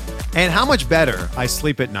strain and how much better I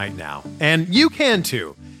sleep at night now. And you can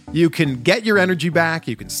too. You can get your energy back,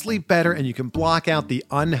 you can sleep better, and you can block out the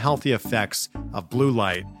unhealthy effects of blue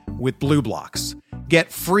light with Blue Blocks.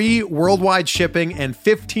 Get free worldwide shipping and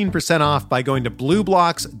 15% off by going to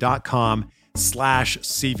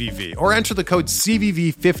blueblocks.com/CVV or enter the code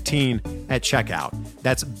CVV15 at checkout.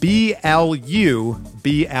 That's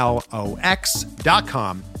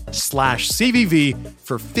BLUBLOX.com/CVV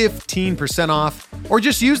for 15% off, or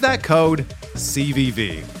just use that code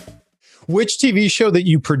CVV. Which TV show that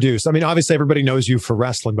you produce? I mean, obviously everybody knows you for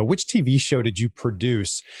wrestling, but which TV show did you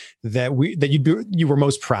produce that you were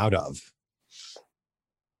most proud of?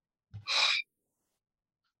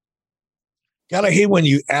 God, I hate when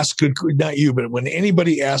you ask not you, but when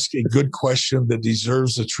anybody asks a good question that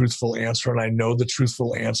deserves a truthful answer, and I know the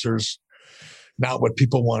truthful answer's not what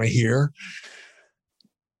people want to hear,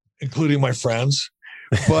 including my friends,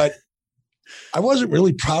 but I wasn't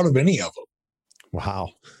really proud of any of them. Wow.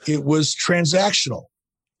 It was transactional.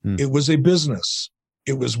 It was a business.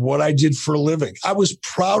 It was what I did for a living. I was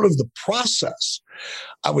proud of the process.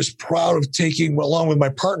 I was proud of taking, along with my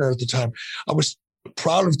partner at the time, I was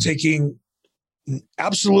proud of taking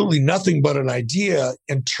absolutely nothing but an idea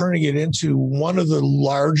and turning it into one of the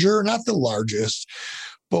larger, not the largest,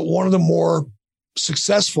 but one of the more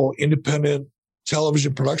successful independent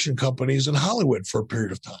television production companies in Hollywood for a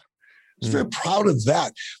period of time. I was very proud of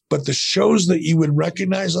that. But the shows that you would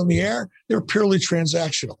recognize on the air, they were purely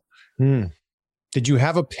transactional. Did you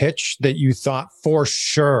have a pitch that you thought for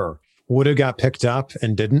sure would have got picked up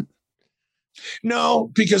and didn't?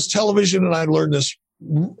 No, because television, and I learned this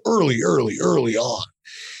early on.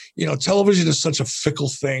 Television is such a fickle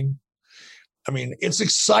thing. I mean, it's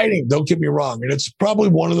exciting. Don't get me wrong. And it's probably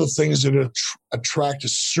one of the things that attract a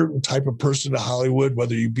certain type of person to Hollywood,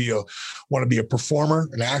 whether you want to be a performer,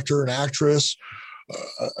 an actor, an actress,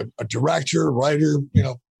 a director, writer,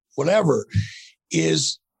 whatever,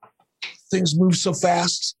 is things move so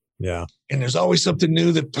fast. Yeah. And there's always something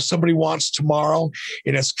new that somebody wants tomorrow.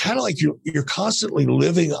 And it's kind of like you're constantly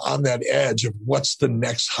living on that edge of what's the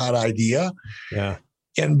next hot idea. Yeah.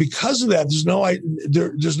 And because of that,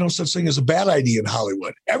 there's no such thing as a bad idea in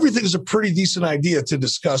Hollywood. Everything is a pretty decent idea to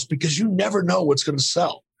discuss because you never know what's going to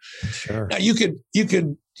sell. Sure. Now you could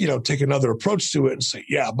take another approach to it and say,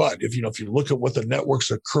 yeah, but if you look at what the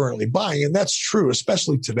networks are currently buying, and that's true,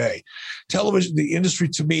 especially today, television, the industry,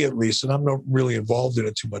 to me at least, and I'm not really involved in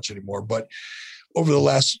it too much anymore, but over the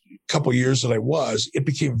last couple of years that it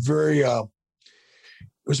became very, it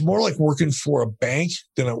was more like working for a bank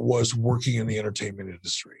than it was working in the entertainment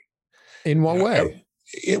industry. In what way?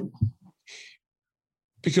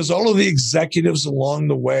 Because all of the executives along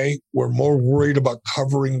the way were more worried about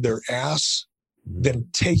covering their ass than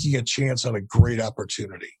taking a chance on a great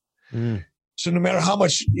opportunity. So no matter how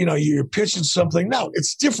much, you're pitching something, now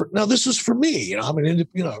it's different. Now this is for me, I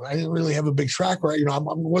didn't really have a big track record. I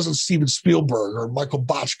wasn't Steven Spielberg or Michael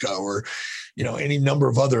Bochco or, any number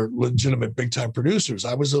of other legitimate big time producers.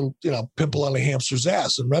 I was a, pimple on a hamster's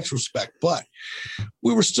ass in retrospect, but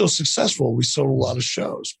we were still successful. We sold a lot of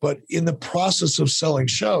shows, but in the process of selling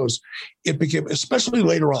shows, it became, especially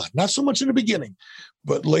later on, not so much in the beginning,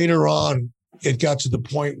 but later on, it got to the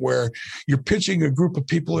point where you're pitching a group of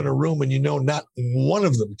people in a room and not one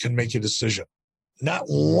of them can make a decision. Not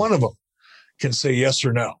one of them can say yes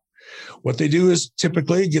or no. What they do is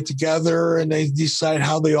typically get together and they decide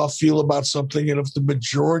how they all feel about something. And if the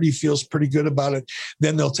majority feels pretty good about it,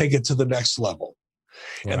 then they'll take it to the next level.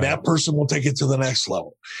 Right. And that person will take it to the next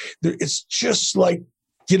level. It's just like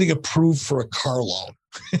getting approved for a car loan.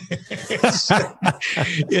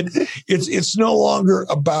 It's no longer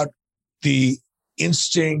about the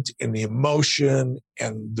instinct and the emotion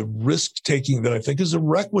and the risk taking that I think is a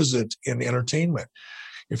requisite in entertainment.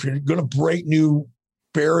 If you're going to break new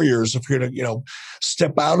barriers, if you're going to,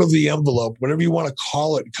 step out of the envelope, whatever you want to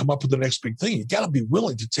call it, and come up with the next big thing, you got to be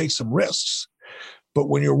willing to take some risks. But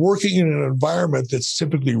when you're working in an environment that's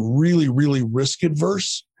typically really, really risk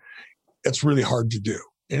adverse, it's really hard to do.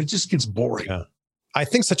 And it just gets boring. Yeah. I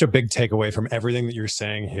think such a big takeaway from everything that you're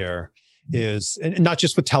saying here is, and not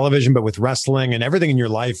just with television, but with wrestling and everything in your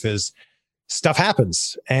life, is stuff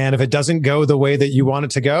happens. And if it doesn't go the way that you want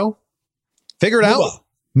it to go, figure it out.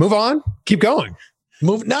 Move on. Keep going.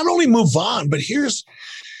 Not only move on, but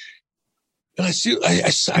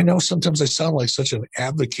I know sometimes I sound like such an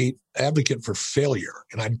advocate for failure,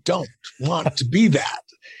 and I don't want to be that.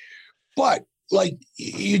 But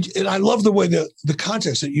and I love the way the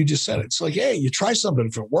context that you just said it. It's like, hey, you try something.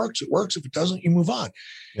 If it works, it works. If it doesn't, you move on.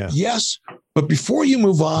 Yeah. Yes, but before you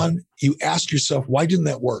move on, you ask yourself, why didn't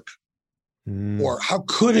that work? Or how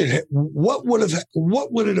could it? What would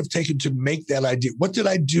it have taken to make that idea? What did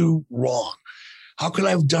I do wrong? How could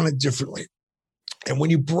I have done it differently? And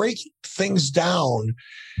when you break things down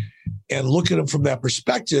and look at them from that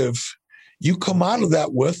perspective, you come out of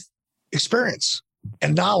that with experience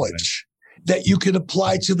and knowledge that you can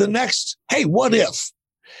apply to the next. Hey, what if?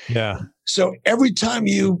 Yeah. So every time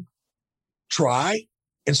you try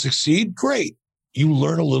and succeed, great. You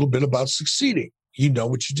learn a little bit about succeeding. You know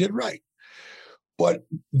what you did right. But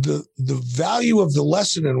the value of the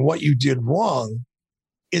lesson and what you did wrong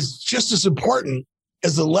is just as important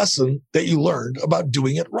as the lesson that you learned about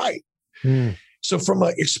doing it right. So from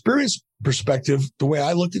an experience perspective, the way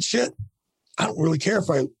I look at shit, I don't really care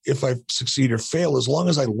if I succeed or fail, as long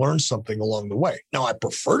as I learn something along the way. Now, I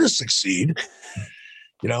prefer to succeed.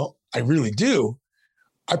 I really do.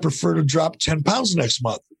 I prefer to drop 10 pounds next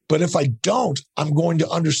month. But if I don't, I'm going to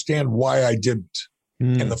understand why I didn't.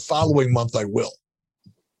 And the following month, I will.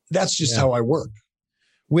 That's just how I work.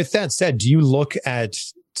 With that said, do you look at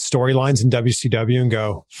storylines in WCW and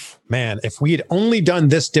go, man, if we had only done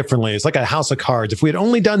this differently, it's like a house of cards. If we had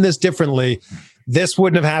only done this differently, this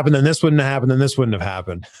wouldn't have happened, and this wouldn't have happened, and this wouldn't have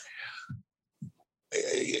happened?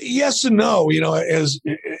 Yes and no. As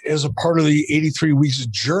a part of the 83 weeks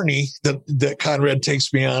of journey that Conrad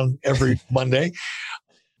takes me on every Monday,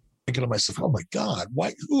 thinking to myself, oh my God,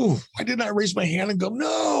 why didn't I raise my hand and go,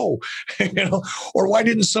 no? Or why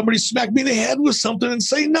didn't somebody smack me in the head with something and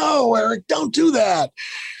say, no, Eric, don't do that.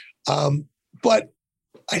 But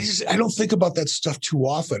I don't think about that stuff too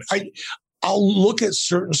often. I'll look at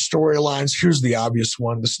certain storylines. Here's the obvious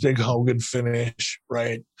one, the Sting Hogan finish,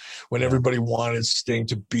 right? When everybody wanted Sting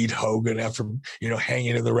to beat Hogan after,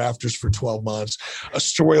 hanging in the rafters for 12 months, a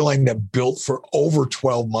storyline that built for over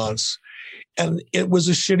 12 months. And it was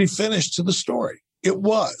a shitty finish to the story. It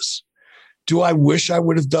was. Do I wish I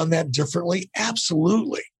would have done that differently?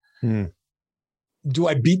 Absolutely. Do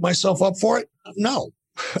I beat myself up for it? No,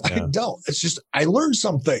 I don't. It's just, I learned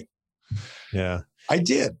something. Yeah, I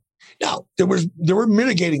did. Now, there were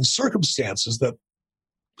mitigating circumstances that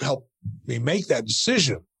helped me make that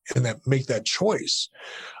decision and make that choice.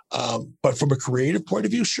 But from a creative point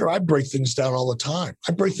of view, sure, I break things down all the time.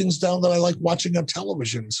 I break things down that I like watching on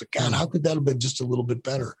television. It's like, God, how could that have been just a little bit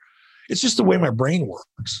better? It's just the way my brain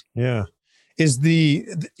works. Yeah. is the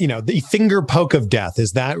finger poke of death,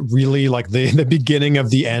 is that really like the beginning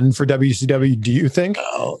of the end for WCW, do you think?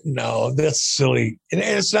 Oh, no, that's silly. And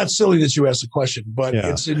it's not silly that you asked the question, but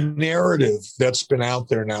it's a narrative that's been out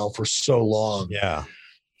there now for so long. Yeah.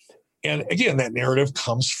 And again, that narrative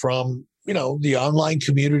comes from, the online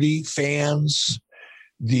community, fans,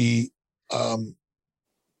 the online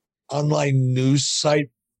news site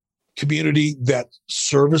community that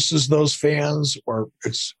services those fans or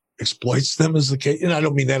exploits them, as the case. And I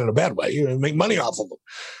don't mean that in a bad way. Make money off of them.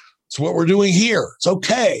 It's what we're doing here. It's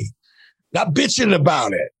okay. Not bitching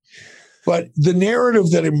about it. But the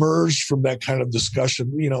narrative that emerged from that kind of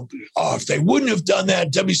discussion, if they wouldn't have done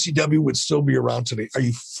that, WCW would still be around today. Are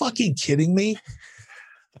you fucking kidding me?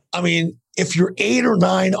 I mean, if you're 8 or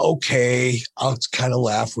 9, okay, I'll kind of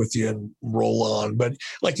laugh with you and roll on. But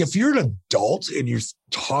like, if you're an adult and you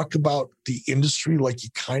talk about the industry like you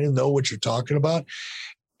kind of know what you're talking about,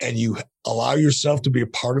 and you allow yourself to be a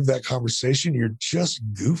part of that conversation, you're just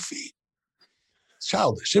goofy. It's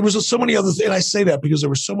childish. There was so many other things. And I say that because there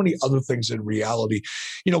were so many other things in reality.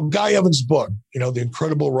 Guy Evans' book, The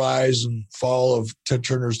Incredible Rise and Fall of Ted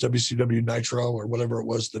Turner's WCW Nitro, or whatever it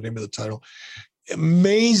was, the name of the title.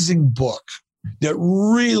 Amazing book that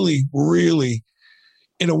really, really,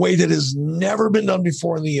 in a way that has never been done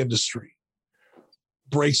before in the industry,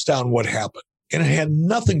 breaks down what happened. And it had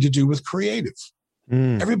nothing to do with creative.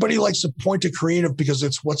 Everybody likes to point to creative because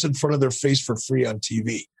it's what's in front of their face for free on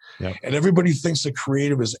TV. Yep. And everybody thinks that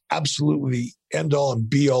creative is absolutely the end all and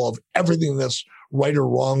be all of everything that's right or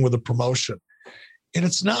wrong with a promotion. And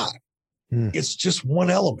it's not. It's just one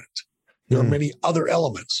element. There are many other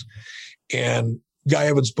elements. And Guy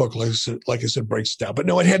Evans' book, like I said, breaks it down. But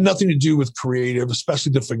no, it had nothing to do with creative,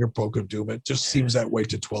 especially the finger poke of doom. It just seems that way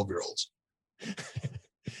to 12-year-olds.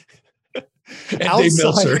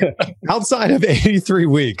 Outside of 83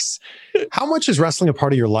 weeks, how much is wrestling a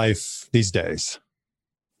part of your life these days?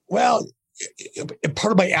 Well,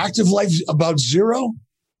 part of my active life, about 0.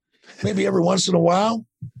 Maybe every once in a while.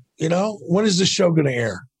 When is this show going to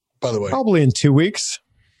air, by the way? Probably in 2 weeks.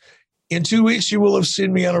 In 2 weeks, you will have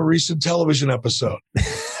seen me on a recent television episode.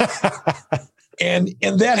 And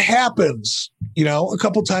that happens, a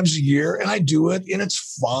couple times a year, and I do it, and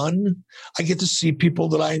it's fun. I get to see people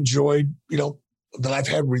that I enjoyed, that I've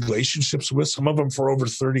had relationships with, some of them for over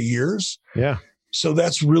 30 years. Yeah. So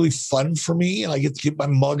that's really fun for me, and I get to get my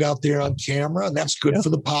mug out there on camera, and that's good for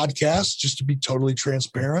the podcast, just to be totally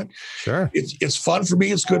transparent. Sure. It's fun for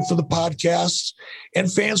me. It's good for the podcast,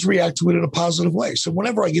 and fans react to it in a positive way. So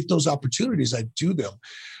whenever I get those opportunities, I do them.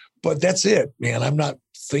 But that's it, man. I'm not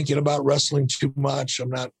thinking about wrestling too much.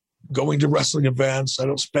 I'm not going to wrestling events. I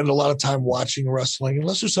don't spend a lot of time watching wrestling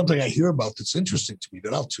unless there's something I hear about that's interesting to me,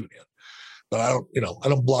 that I'll tune in. But I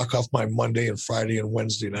don't block off my Monday and Friday and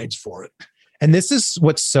Wednesday nights for it. And this is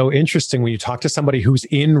what's so interesting when you talk to somebody who's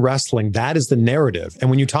in wrestling, that is the narrative.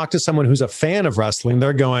 And when you talk to someone who's a fan of wrestling,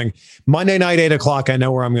 they're going, Monday night, 8 o'clock, I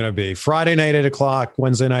know where I'm going to be. Friday night, 8 o'clock,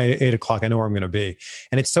 Wednesday night, 8 o'clock, I know where I'm going to be.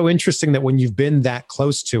 And it's so interesting that when you've been that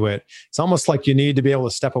close to it, it's almost like you need to be able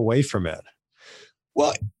to step away from it.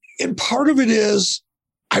 Well, and part of it is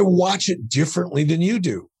I watch it differently than you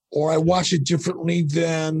do, or I watch it differently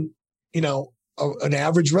than, an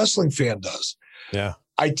average wrestling fan does. Yeah.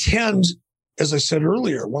 I tend, as I said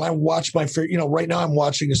earlier, when I watch my favorite, right now I'm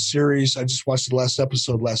watching a series. I just watched the last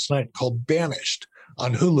episode last night called Banished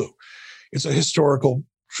on Hulu. It's a historical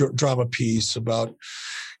drama piece about,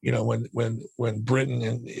 when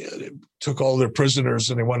Britain took all their prisoners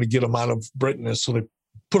and they wanted to get them out of Britain. And so they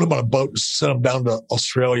put them on a boat and sent them down to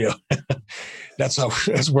Australia.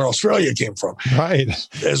 That's where Australia came from. Right.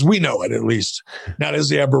 As we know it, at least. Not as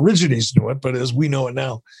the Aborigines knew it, but as we know it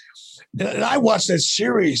now. And I watched that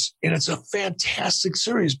series, and it's a fantastic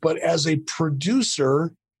series. But as a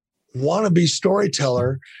producer, wannabe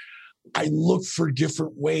storyteller, I look for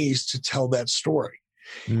different ways to tell that story.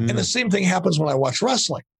 And the same thing happens when I watch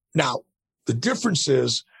wrestling. Now, the difference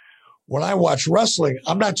is when I watch wrestling,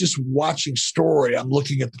 I'm not just watching story. I'm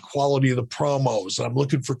looking at the quality of the promos, and I'm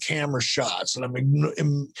looking for camera shots, and I'm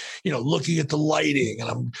looking at the lighting, and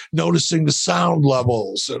I'm noticing the sound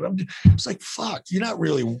levels. And it's like, fuck, you're not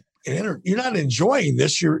really... You're not enjoying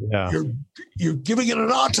this. You're giving it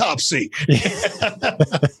an autopsy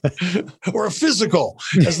or a physical,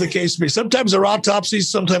 as the case may be. Sometimes they're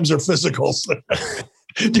autopsies, sometimes they're physicals,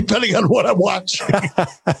 depending on what I'm watching.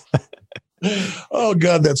 Oh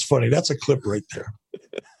God, that's funny. That's a clip right there.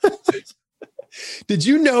 Did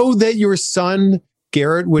you know that your son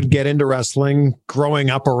Garrett would get into wrestling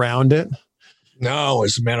growing up around it? No,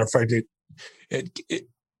 as a matter of fact, it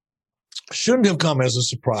shouldn't have come as a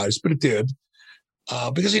surprise, but it did.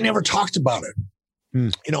 because he never talked about it.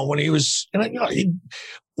 When he was,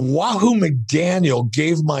 Wahoo McDaniel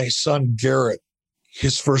gave my son Garrett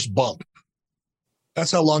his first bump.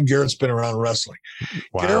 That's how long Garrett's been around wrestling.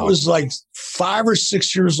 Wow. Garrett was like 5 or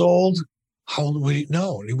 6 years old. How old would he?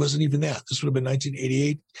 No, he wasn't even that. This would have been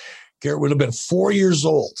 1988. Garrett would have been 4 years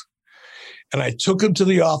old. And I took him to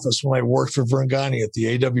the office when I worked for Vern Gagne at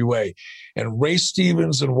the AWA. And Ray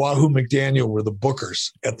Stevens and Wahoo McDaniel were the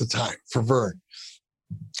bookers at the time for Vern.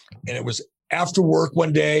 And it was after work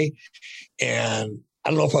one day, and I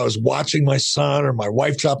don't know if I was watching my son or my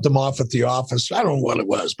wife dropped him off at the office. I don't know what it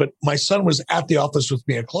was, but my son was at the office with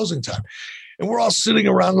me at closing time. And we're all sitting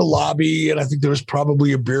around the lobby, and I think there was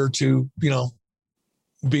probably a beer or two,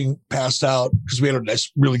 being passed out because we had a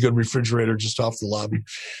nice, really good refrigerator just off the lobby.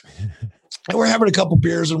 And we're having a couple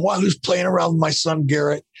beers, and Wahoo's playing around with my son,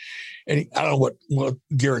 Garrett. And I don't know what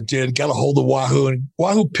Garrett did, got a hold of Wahoo, and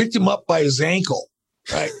Wahoo picked him up by his ankle,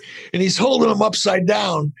 right? And he's holding him upside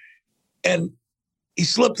down, and he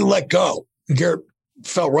slipped and let go. And Garrett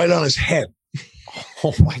fell right on his head.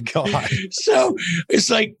 Oh, my God. So it's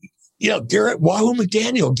like, Garrett, Wahoo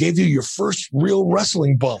McDaniel gave you your first real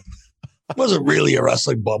wrestling bump. It wasn't really a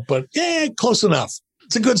wrestling bump, but yeah, close enough.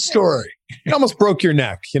 It's a good story. He almost broke your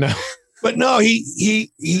neck, But no, he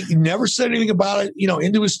never said anything about it,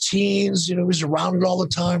 into his teens, he was around it all the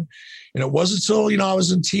time. And it wasn't until, I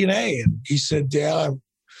was in TNA and he said, Dad,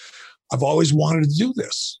 I've always wanted to do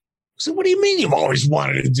this. I said, what do you mean you've always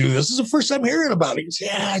wanted to do this? This is the first time hearing about it. He said,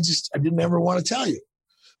 yeah, I didn't ever want to tell you,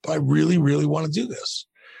 but I really, really want to do this.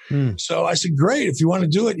 So I said, great. If you want to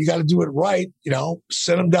do it, you got to do it right.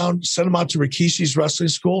 Send him out to Rikishi's wrestling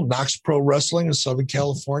school, Knox Pro Wrestling in Southern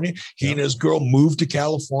California. He and his girl moved to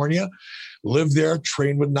California, lived there,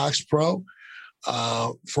 trained with Knox Pro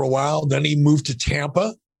for a while. Then he moved to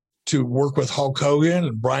Tampa to work with Hulk Hogan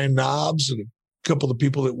and Brian Knobbs and a couple of the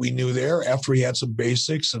people that we knew there after he had some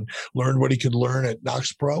basics and learned what he could learn at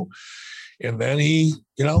Knox Pro. And then he,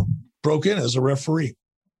 broke in as a referee.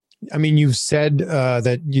 I mean, you've said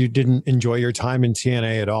that you didn't enjoy your time in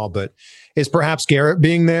TNA at all, but is perhaps Garrett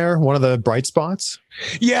being there one of the bright spots?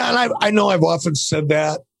 Yeah, and I know I've often said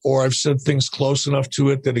that, or I've said things close enough to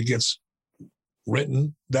it that it gets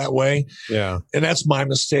written that way. Yeah, and that's my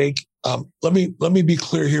mistake. Let me be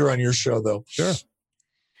clear here on your show, though. Sure.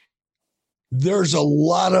 There's a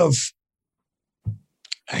lot of,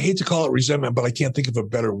 I hate to call it resentment, but I can't think of a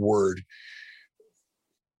better word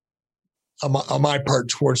on my part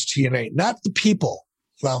towards TNA, not the people.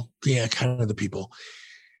 Well, yeah, kind of the people.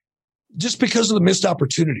 Just because of the missed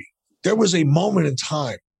opportunity. There was a moment in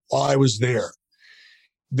time while I was there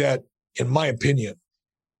that, in my opinion,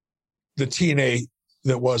 the TNA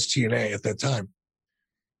that was TNA at that time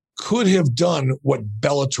could have done what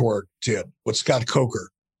Bellator did, what Scott Coker,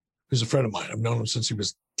 who's a friend of mine, I've known him since he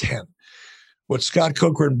was 10, what Scott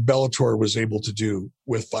Coker and Bellator was able to do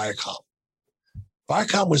with Viacom.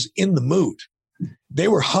 Viacom was in the mood. They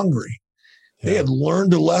were hungry. Yeah. They had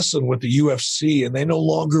learned a lesson with the UFC, and they no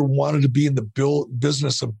longer wanted to be in the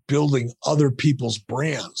business of building other people's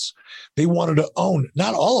brands. They wanted to own,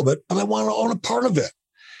 not all of it, but they wanted to own a part of it.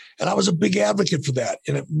 And I was a big advocate for that.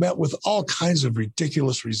 And it met with all kinds of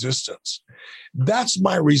ridiculous resistance. That's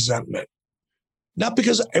my resentment. Not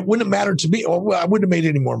because it wouldn't have mattered to me. Or I wouldn't have made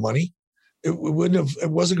any more money. It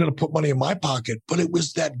wasn't going to put money in my pocket, but it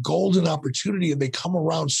was that golden opportunity, and they come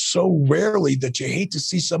around so rarely that you hate to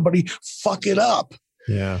see somebody fuck it up.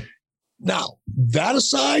 Yeah. Now, that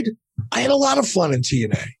aside, I had a lot of fun in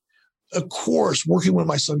TNA. Of course, working with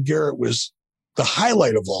my son Garrett was the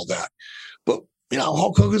highlight of all that. But,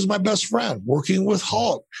 Hulk Hogan's my best friend. Working with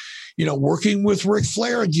Hulk, working with Ric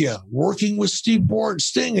Flair again, working with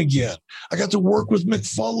Sting again. I got to work with Mick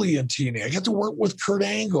Foley in TNA. I got to work with Kurt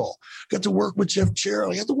Angle. I got to work with Jeff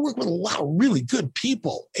Jarrett. I got to work with a lot of really good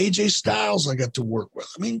people. AJ Styles I got to work with.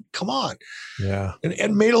 I mean, come on. Yeah.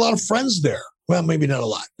 And made a lot of friends there. Well, maybe not a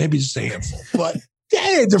lot. Maybe just a handful. But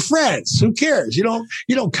hey, they're friends. Who cares? You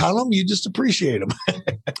don't count them. You just appreciate them.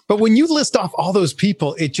 But when you list off all those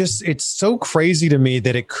people, it's so crazy to me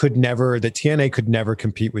that that TNA could never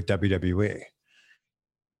compete with WWE.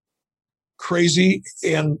 Crazy.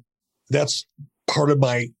 And that's part of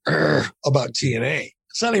my about TNA.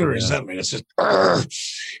 It's not even resentment. It's just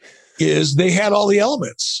is they had all the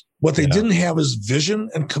elements. What they didn't have is vision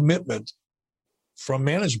and commitment from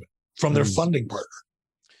management, from their funding partner.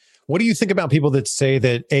 What do you think about people that say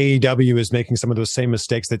that AEW is making some of those same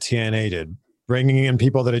mistakes that TNA did? Bringing in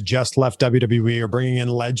people that had just left WWE or bringing in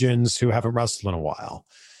legends who haven't wrestled in a while.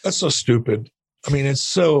 That's so stupid. I mean, it's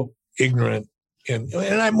so ignorant. And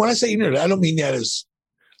when I say ignorant, I don't mean that as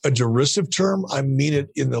a derisive term. I mean it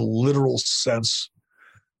in the literal sense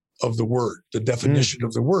of the word, the definition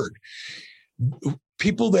of the word.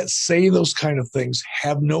 People that say those kind of things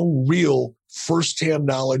have no real firsthand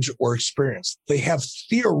knowledge or experience. They have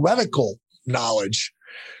theoretical knowledge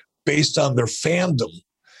based on their fandom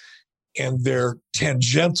and their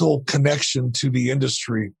tangential connection to the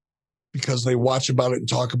industry because they watch about it and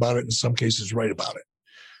talk about it, in some cases write about it.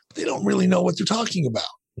 But they don't really know what they're talking about.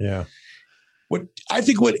 Yeah. What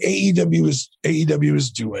AEW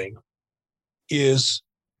is doing is,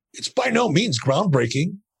 it's by no means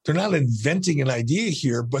groundbreaking. They're not inventing an idea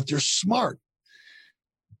here, but they're smart.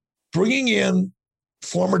 Bringing in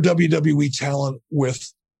former WWE talent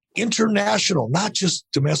with international, not just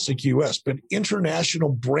domestic US, but international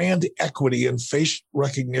brand equity and face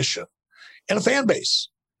recognition and a fan base.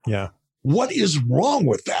 Yeah. What is wrong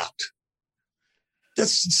with that?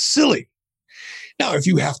 That's silly. Now, if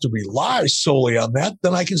you have to rely solely on that,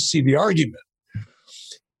 then I can see the argument.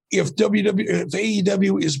 If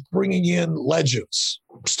AEW is bringing in legends,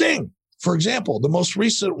 Sting, for example, the most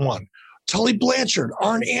recent one, Tully Blanchard,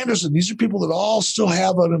 Arn Anderson, these are people that all still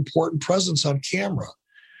have an important presence on camera.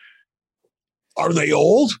 Are they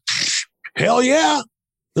old? Hell yeah.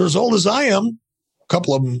 They're as old as I am. A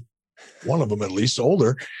couple of them, one of them at least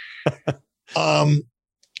older. But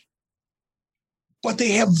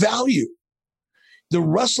they have value. The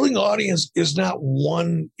wrestling audience is not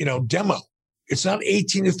one, demo. It's not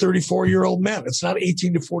 18 to 34-year-old men. It's not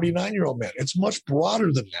 18 to 49-year-old men. It's much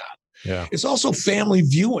broader than that. Yeah. It's also family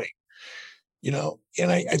viewing,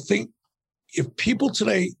 and I think if people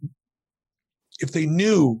today, if they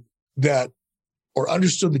knew that or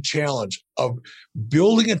understood the challenge of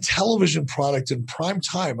building a television product in prime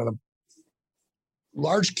time on a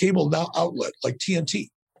large cable outlet like TNT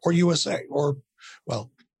or USA, or,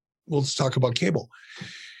 well, let's talk about cable.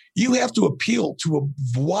 You have to appeal to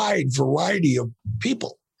a wide variety of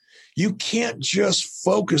people. You can't just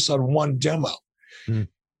focus on one demo. Mm.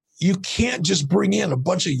 You can't just bring in a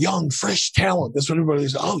bunch of young, fresh talent. That's what everybody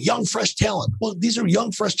says. Oh, young, fresh talent. Well, these are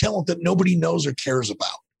young, fresh talent that nobody knows or cares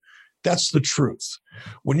about. That's the truth.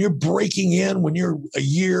 When you're breaking in, when you're a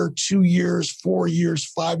year, 2 years, 4 years,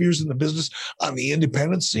 5 years in the business on the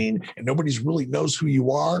independent scene, and nobody really knows who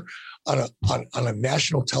you are on a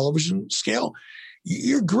national television scale,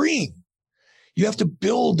 you're green. You have to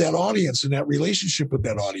build that audience and that relationship with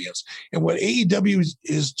that audience. And what AEW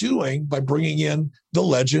is doing by bringing in the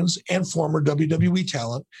legends and former WWE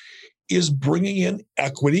talent is bringing in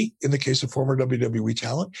equity, in the case of former WWE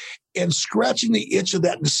talent, and scratching the itch of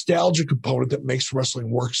that nostalgia component that makes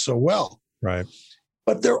wrestling work so well. Right.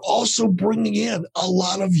 But they're also bringing in a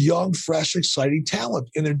lot of young, fresh, exciting talent,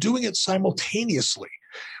 and they're doing it simultaneously.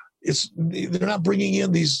 They're not bringing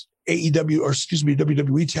in these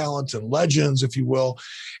WWE talent and legends, if you will,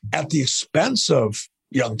 at the expense of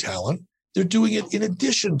young talent. They're doing it in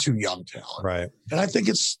addition to young talent. Right. And I think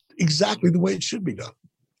it's exactly the way it should be done.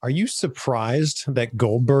 Are you surprised that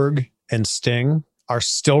Goldberg and Sting are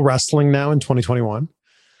still wrestling now in 2021?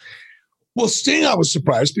 Well, Sting, I was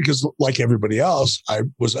surprised because, like everybody else, I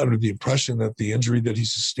was under the impression that the injury that he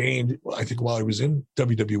sustained, I think while he was in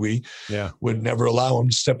WWE, would never allow him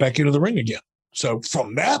to step back into the ring again. So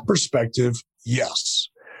from that perspective, yes.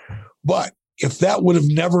 But if that would have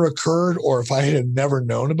never occurred, or if I had never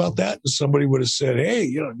known about that, and somebody would have said, hey,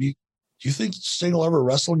 do you think Sting will ever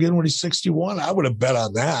wrestle again when he's 61? I would have bet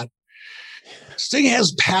on that. Sting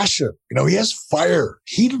has passion. He has fire.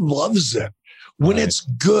 He loves it. When it's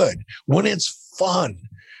good, when it's fun,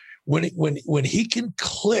 when he can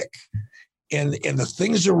click and the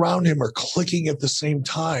things around him are clicking at the same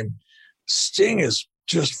time, Sting is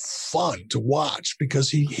just fun to watch because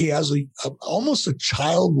he has almost a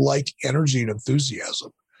childlike energy and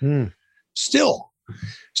enthusiasm still.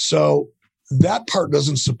 So that part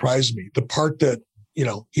doesn't surprise me. The part that,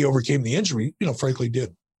 he overcame the injury, frankly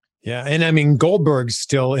did. Yeah. And I mean, Goldberg's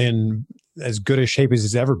still in as good a shape as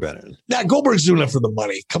he's ever been in. Now, Goldberg's doing it for the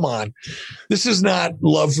money. Come on. This is not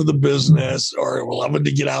love for the business or loving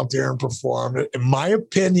to get out there and perform. In my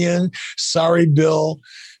opinion, sorry, Bill,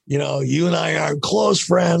 you and I aren't close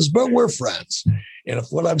friends, but we're friends. And if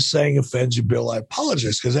what I'm saying offends you, Bill, I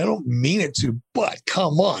apologize because I don't mean it to, but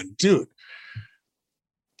come on, dude.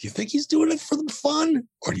 Do you think he's doing it for the fun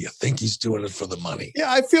or do you think he's doing it for the money?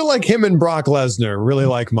 Yeah, I feel like him and Brock Lesnar really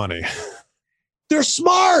like money. They're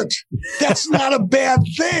smart. That's not a bad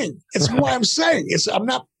thing. It's what I'm saying. I'm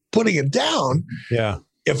not putting it down. Yeah.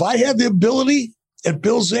 If I had the ability at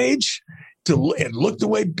Bill's age and look the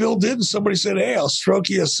way Bill did, and somebody said, hey, I'll stroke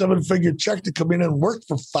you a 7-figure check to come in and work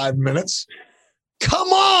for 5 minutes. Come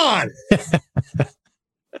on.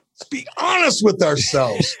 Let's be honest with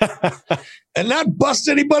ourselves and not bust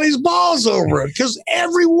anybody's balls over it, because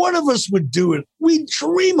every one of us would do it. We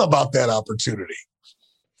dream about that opportunity.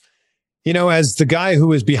 You know, as the guy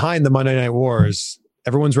who is behind the Monday Night Wars,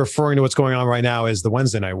 everyone's referring to what's going on right now as the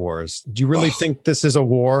Wednesday Night Wars. Do you really think this is a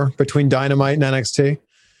war between Dynamite and NXT?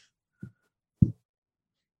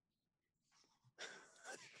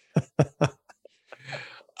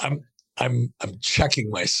 I'm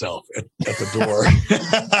checking myself at the door.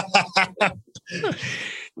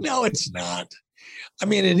 No, it's not. I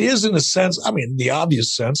mean, it is in a sense. I mean, the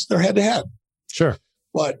obvious sense, they're head to head. Sure,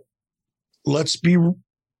 but let's be real.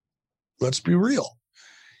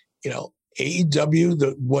 You know,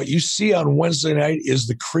 AEW, what you see on Wednesday night is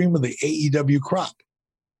the cream of the AEW crop.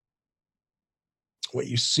 What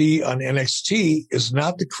you see on NXT is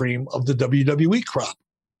not the cream of the WWE crop.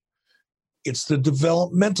 It's the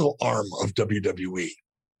developmental arm of WWE.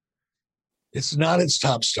 It's not its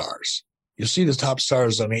top stars. You see the top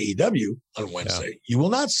stars on AEW on Wednesday. Yeah. You will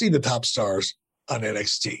not see the top stars on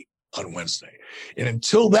NXT on Wednesday. And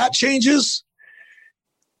until that changes,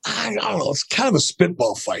 I don't know. It's kind of a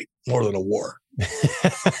spitball fight more than a war.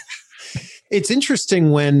 It's interesting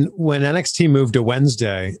when NXT moved to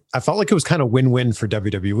Wednesday, I felt like it was kind of win-win for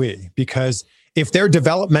WWE, because if their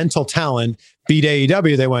developmental talent beat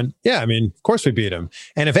AEW, they went, yeah, I mean, of course we beat them.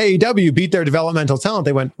 And if AEW beat their developmental talent,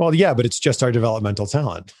 they went, well, yeah, but it's just our developmental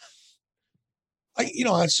talent.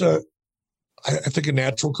 That's I think a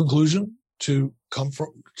natural conclusion to come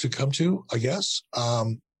to, I guess.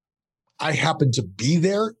 I happened to be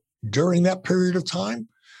there during that period of time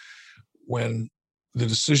when the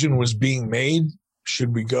decision was being made.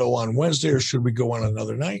 Should we go on Wednesday or should we go on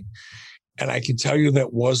another night? And I can tell you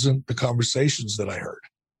that wasn't the conversations that I heard.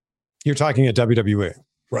 You're talking at WWE.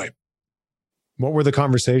 Right. What were the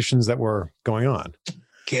conversations that were going on?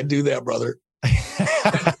 Can't do that, brother.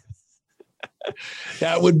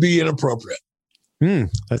 That would be inappropriate.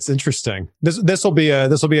 That's interesting. This will be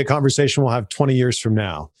a conversation we'll have 20 years from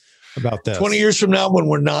now about this. 20 years from now, when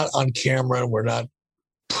we're not on camera and we're not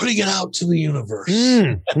putting it out to the universe.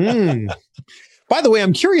 By the way,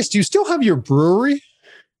 I'm curious, do you still have your brewery?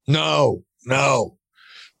 No. That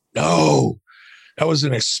was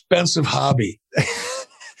an expensive hobby.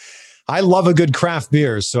 I love a good craft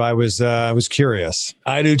beer, so I was curious.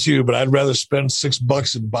 I do too, but I'd rather spend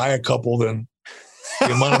 $6 and buy a couple than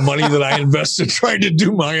the amount of money that I invested trying to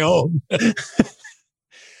do my own.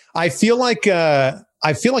 I feel like I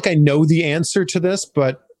know the answer to this,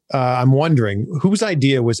 but I'm wondering whose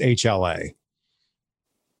idea was HLA?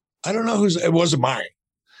 I don't know it wasn't mine.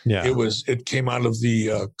 Yeah. It came out of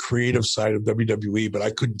the creative side of WWE, but I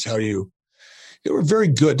couldn't tell you. They were very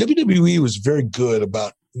good. WWE was very good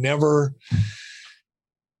about never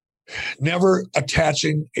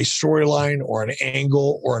attaching a storyline or an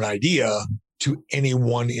angle or an idea to any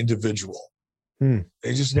one individual.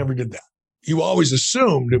 They just never did that. You always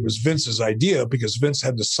assumed it was Vince's idea because Vince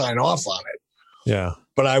had to sign off on it. Yeah.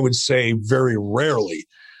 But I would say very rarely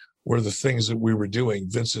were the things that we were doing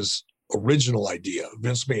Vince's original idea.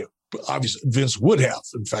 Vince would have,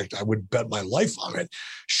 in fact, I would bet my life on it,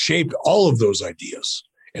 shaped all of those ideas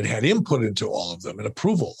and had input into all of them and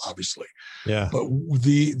approval, obviously. Yeah. But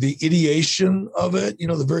the ideation of it,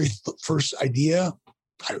 the very first idea,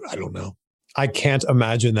 I don't know. I can't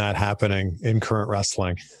imagine that happening in current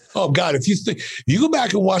wrestling. Oh God, if you go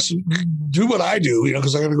back and watch, do what I do,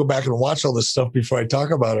 because I got to go back and watch all this stuff before I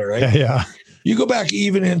talk about it, right? Yeah. You go back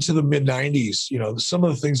even into the mid 90s, some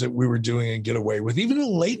of the things that we were doing and get away with, even in the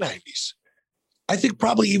late 90s, I think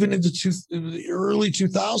probably even into the early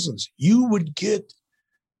 2000s,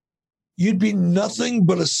 you'd be nothing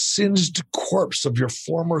but a singed corpse of your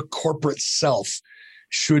former corporate self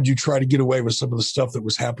should you try to get away with some of the stuff that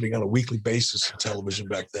was happening on a weekly basis in television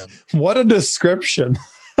back then. What a description.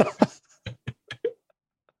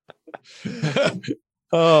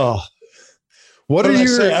 Oh, what did I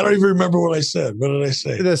say? I don't even remember what I said. What did I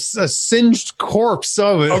say? A singed corpse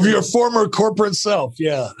of it. Of your former corporate self.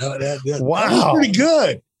 Yeah. Wow. That was pretty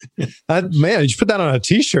good. Man, you should put that on a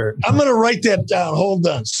t-shirt. I'm going to write that down. Hold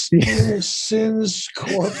on. Singed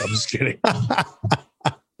corpse. I'm just kidding.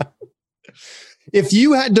 If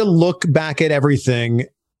you had to look back at everything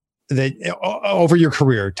that over your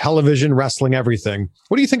career, television, wrestling, everything,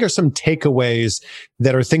 what do you think are some takeaways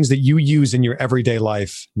that are things that you use in your everyday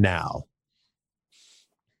life now?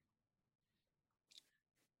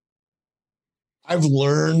 I've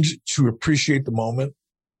learned to appreciate the moment,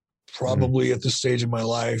 probably at this stage of my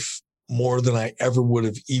life, more than I ever would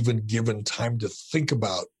have even given time to think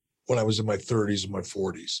about when I was in my 30s and my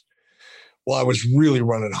 40s. Well, I was really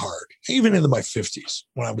running hard, even into my 50s,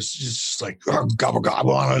 when I was just like, oh, gobble, I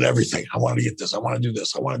wanted everything. I wanted to get this. I want to do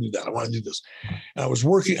this. I want to do that. I want to do this. And I was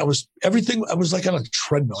working. I was like on a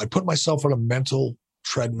treadmill. I put myself on a mental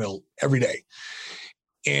treadmill every day.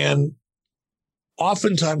 And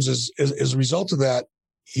oftentimes as a result of that,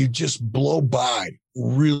 you just blow by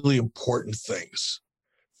really important things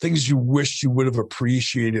you wish you would have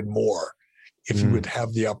appreciated more if you would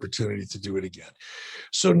have the opportunity to do it again.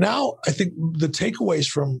 So now I think the takeaways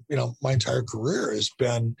from, my entire career has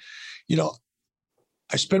been,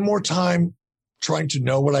 I spend more time trying to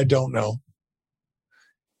know what I don't know,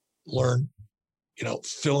 learn,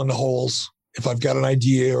 fill in the holes. If I've got an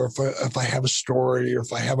idea, or if I have a story, or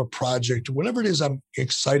if I have a project, whatever it is I'm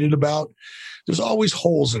excited about, there's always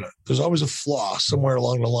holes in it. There's always a flaw somewhere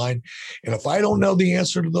along the line. And if I don't know the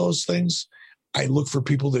answer to those things, I look for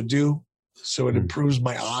people that do. So it improves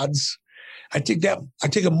my odds. I take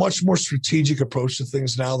a much more strategic approach to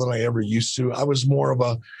things now than I ever used to. I was more of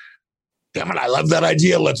a, damn it, I love that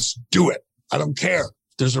idea. Let's do it. I don't care.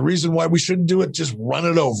 If there's a reason why we shouldn't do it. Just run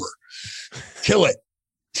it over, kill it,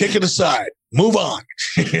 kick it aside, move on.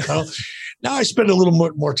 Now I spend a little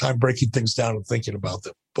more time breaking things down and thinking about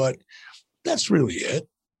them, but that's really it.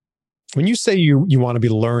 When you say you want to be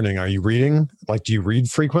learning, are you reading? Like, do you read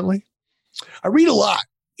frequently? I read a lot.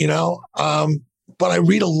 But I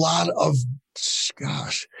read a lot of,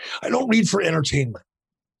 I don't read for entertainment.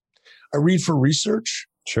 I read for research.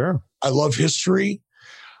 Sure. I love history.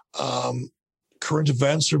 Current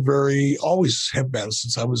events always have been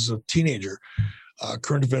since I was a teenager.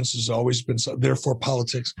 Current events has always been, therefore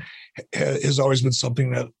politics has always been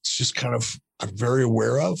something that's just kind of, I'm very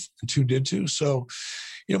aware of and tuned into. So,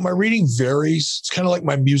 my reading varies. It's kind of like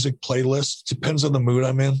my music playlist. Depends on the mood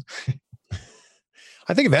I'm in.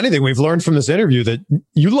 I think if anything, we've learned from this interview that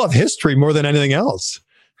you love history more than anything else.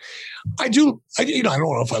 I do. I don't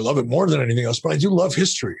know if I love it more than anything else, but I do love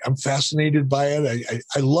history. I'm fascinated by it.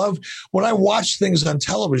 I love when I watch things on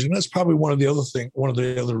television. That's probably one of the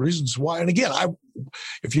other reasons why. And again,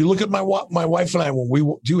 if you look at my wife and I, when we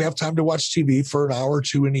do have time to watch TV for an hour or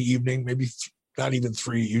two in the evening, maybe not even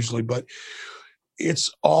 3 usually, but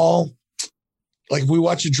it's all like if we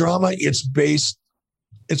watch a drama, it's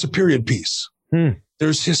a period piece.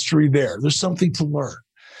 There's history there. There's something to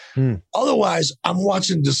learn. Otherwise, I'm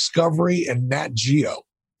watching Discovery and Nat Geo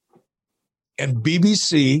and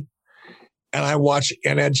BBC, and I watch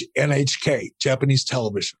NHK, Japanese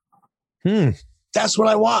television. That's what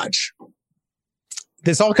I watch.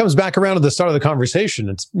 This all comes back around to the start of the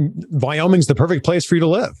conversation. Wyoming's the perfect place for you to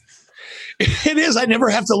live. It is. I never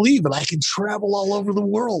have to leave, and I can travel all over the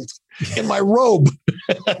world in my robe.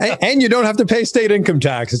 and you don't have to pay state income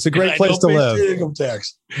tax. It's a great place to live. State income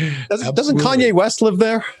tax. Doesn't Kanye West live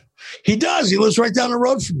there? He does. He lives right down the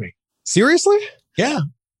road from me. Seriously? Yeah.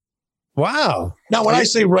 Wow. Now, when I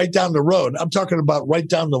say right down the road, I'm talking about right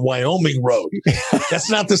down the Wyoming road. That's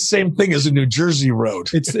not the same thing as a New Jersey road.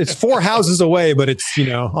 It's 4 houses away, but it's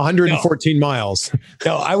 114 miles.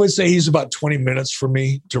 No, I would say he's about 20 minutes from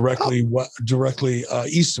me, directly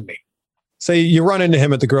east of me. So you run into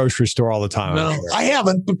him at the grocery store all the time. No, I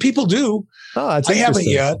haven't, but people do. Oh, that's I haven't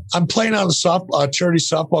yet. I'm playing on a charity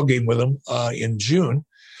softball game with him in June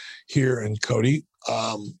here in Cody.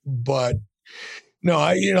 But no,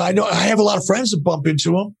 I know I have a lot of friends that bump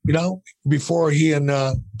into him, before he and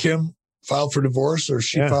Kim filed for divorce, or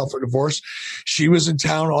she filed for divorce. She was in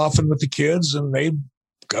town often with the kids, and they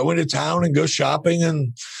go into town and go shopping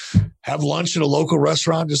and have lunch at a local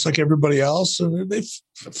restaurant just like everybody else. And they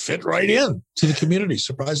fit right in to the community,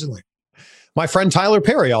 surprisingly. My friend Tyler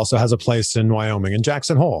Perry also has a place in Wyoming, in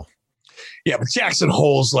Jackson Hole. Yeah, but Jackson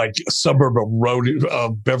Hole's like a suburb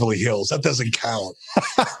of Beverly Hills. That doesn't count.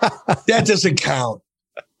 That doesn't count.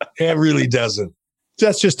 It really doesn't.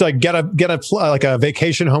 That's just get a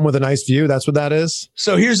vacation home with a nice view. That's what that is.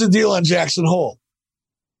 So here's the deal on Jackson Hole.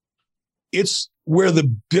 It's where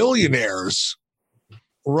the billionaires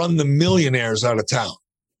run the millionaires out of town.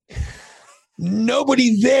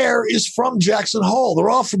 Nobody there is from Jackson Hole. They're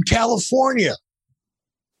all from California.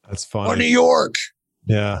 That's funny. Or New York.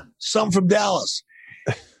 Yeah. Some from Dallas.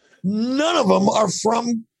 None of them are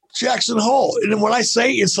from Jackson Hole. And when I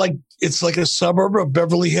say it's like a suburb of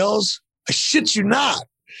Beverly Hills, I shit you not.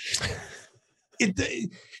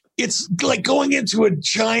 It's like going into a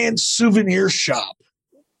giant souvenir shop.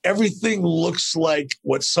 Everything looks like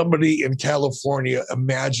what somebody in California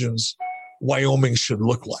imagines Wyoming should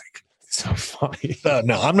look like. So funny.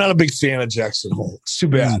 No, I'm not a big fan of Jackson Hole. It's too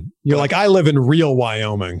bad. You're like, I live in real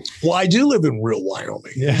Wyoming. Well, I do live in real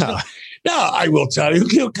Wyoming. Yeah. No, I will tell you,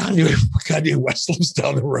 Kanye West lives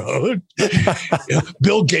down the road.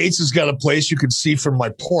 Bill Gates has got a place you can see from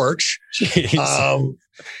my porch.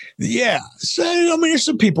 Yeah. So, I mean, there's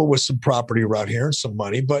some people with some property around here and some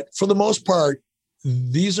money, but for the most part,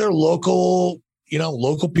 these are local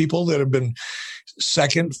people that have been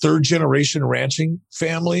second, third generation ranching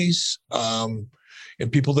families, and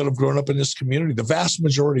people that have grown up in this community, the vast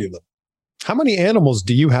majority of them. How many animals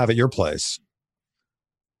do you have at your place?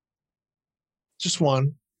 Just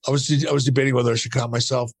one. I was debating whether I should count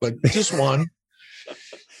myself, but just one.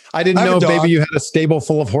 I didn't know maybe you had a stable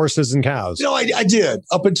full of horses and cows. No, I did.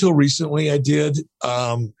 Up until recently, I did.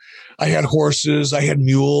 I had horses. I had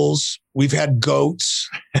mules. We've had goats.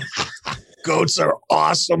 Goats are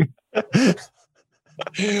awesome.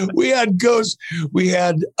 We had goats. We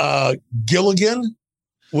had Gilligan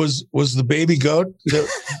was the baby goat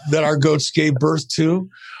that our goats gave birth to.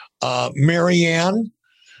 Marianne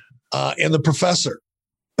and the professor.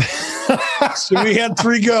 So we had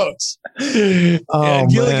 3 goats. And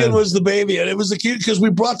Gilligan was the baby. And it was the cute because we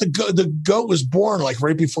brought the goat was born like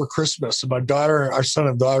right before Christmas. And our son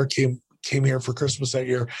and daughter came here for Christmas that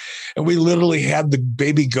year. And we literally had the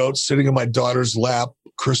baby goat sitting in my daughter's lap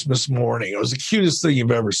Christmas morning. It was the cutest thing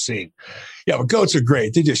you've ever seen. Yeah, but goats are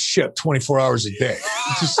great. They just shit 24 hours a day.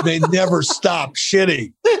 They never stop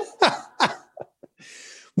shitting.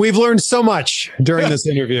 We've learned so much during this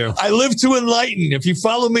interview. I live to enlighten. If you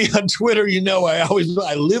follow me on Twitter, you know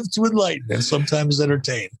I live to enlighten and sometimes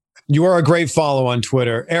entertain. You are a great follow on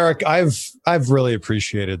Twitter. Eric, I've really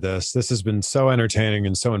appreciated this. This has been so entertaining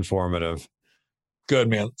and so informative. Good,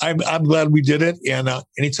 man. I'm glad we did it. And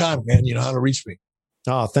anytime, man, you know how to reach me.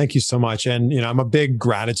 Oh, thank you so much. And, I'm a big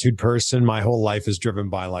gratitude person. My whole life is driven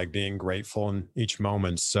by like being grateful in each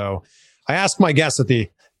moment. So I ask my guests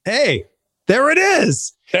hey, there it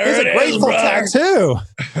is. There's a grateful tattoo.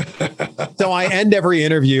 So I end every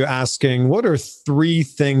interview asking, what are 3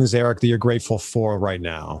 things, Eric, that you're grateful for right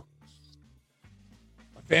now?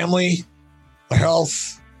 My family, my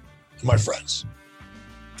health, and my friends.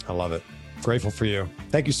 I love it. Grateful for you.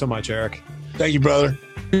 Thank you so much, Eric. Thank you, brother.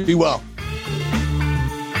 Be well.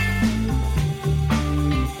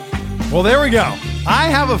 Well, there we go. I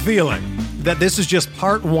have a feeling that this is just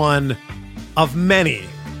part 1 of many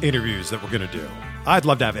interviews that we're going to do. I'd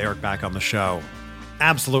love to have Eric back on the show.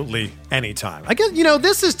 Absolutely anytime. I guess,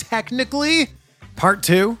 this is technically part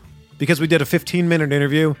 2 because we did a 15-minute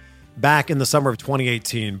interview back in the summer of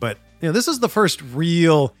 2018. But, this is the first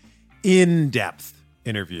real in-depth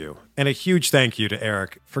interview. And a huge thank you to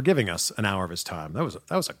Eric for giving us an hour of his time. That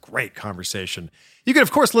was a great conversation. You can,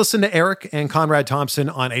 of course, listen to Eric and Conrad Thompson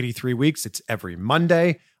on 83 Weeks. It's every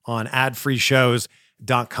Monday on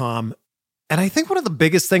adfreeshows.com. And I think one of the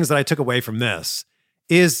biggest things that I took away from this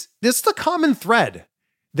is the common thread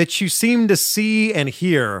that you seem to see and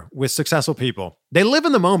hear with successful people. They live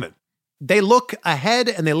in the moment. They look ahead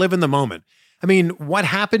and they live in the moment. I mean, what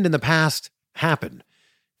happened in the past happened.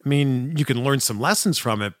 I mean, you can learn some lessons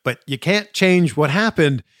from it, but you can't change what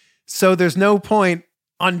happened. So there's no point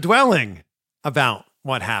on dwelling about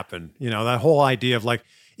what happened. That whole idea of like,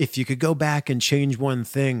 if you could go back and change one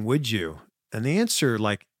thing, would you? And the answer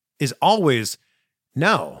is always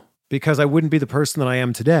no, because I wouldn't be the person that I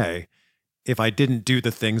am today if I didn't do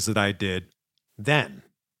the things that I did then.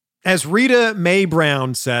 As Rita Mae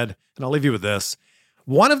Brown said, and I'll leave you with this,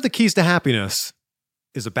 one of the keys to happiness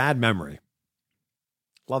is a bad memory.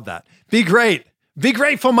 Love that. Be great. Be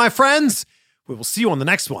grateful, my friends. We will see you on the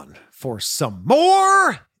next one for some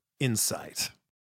more insight.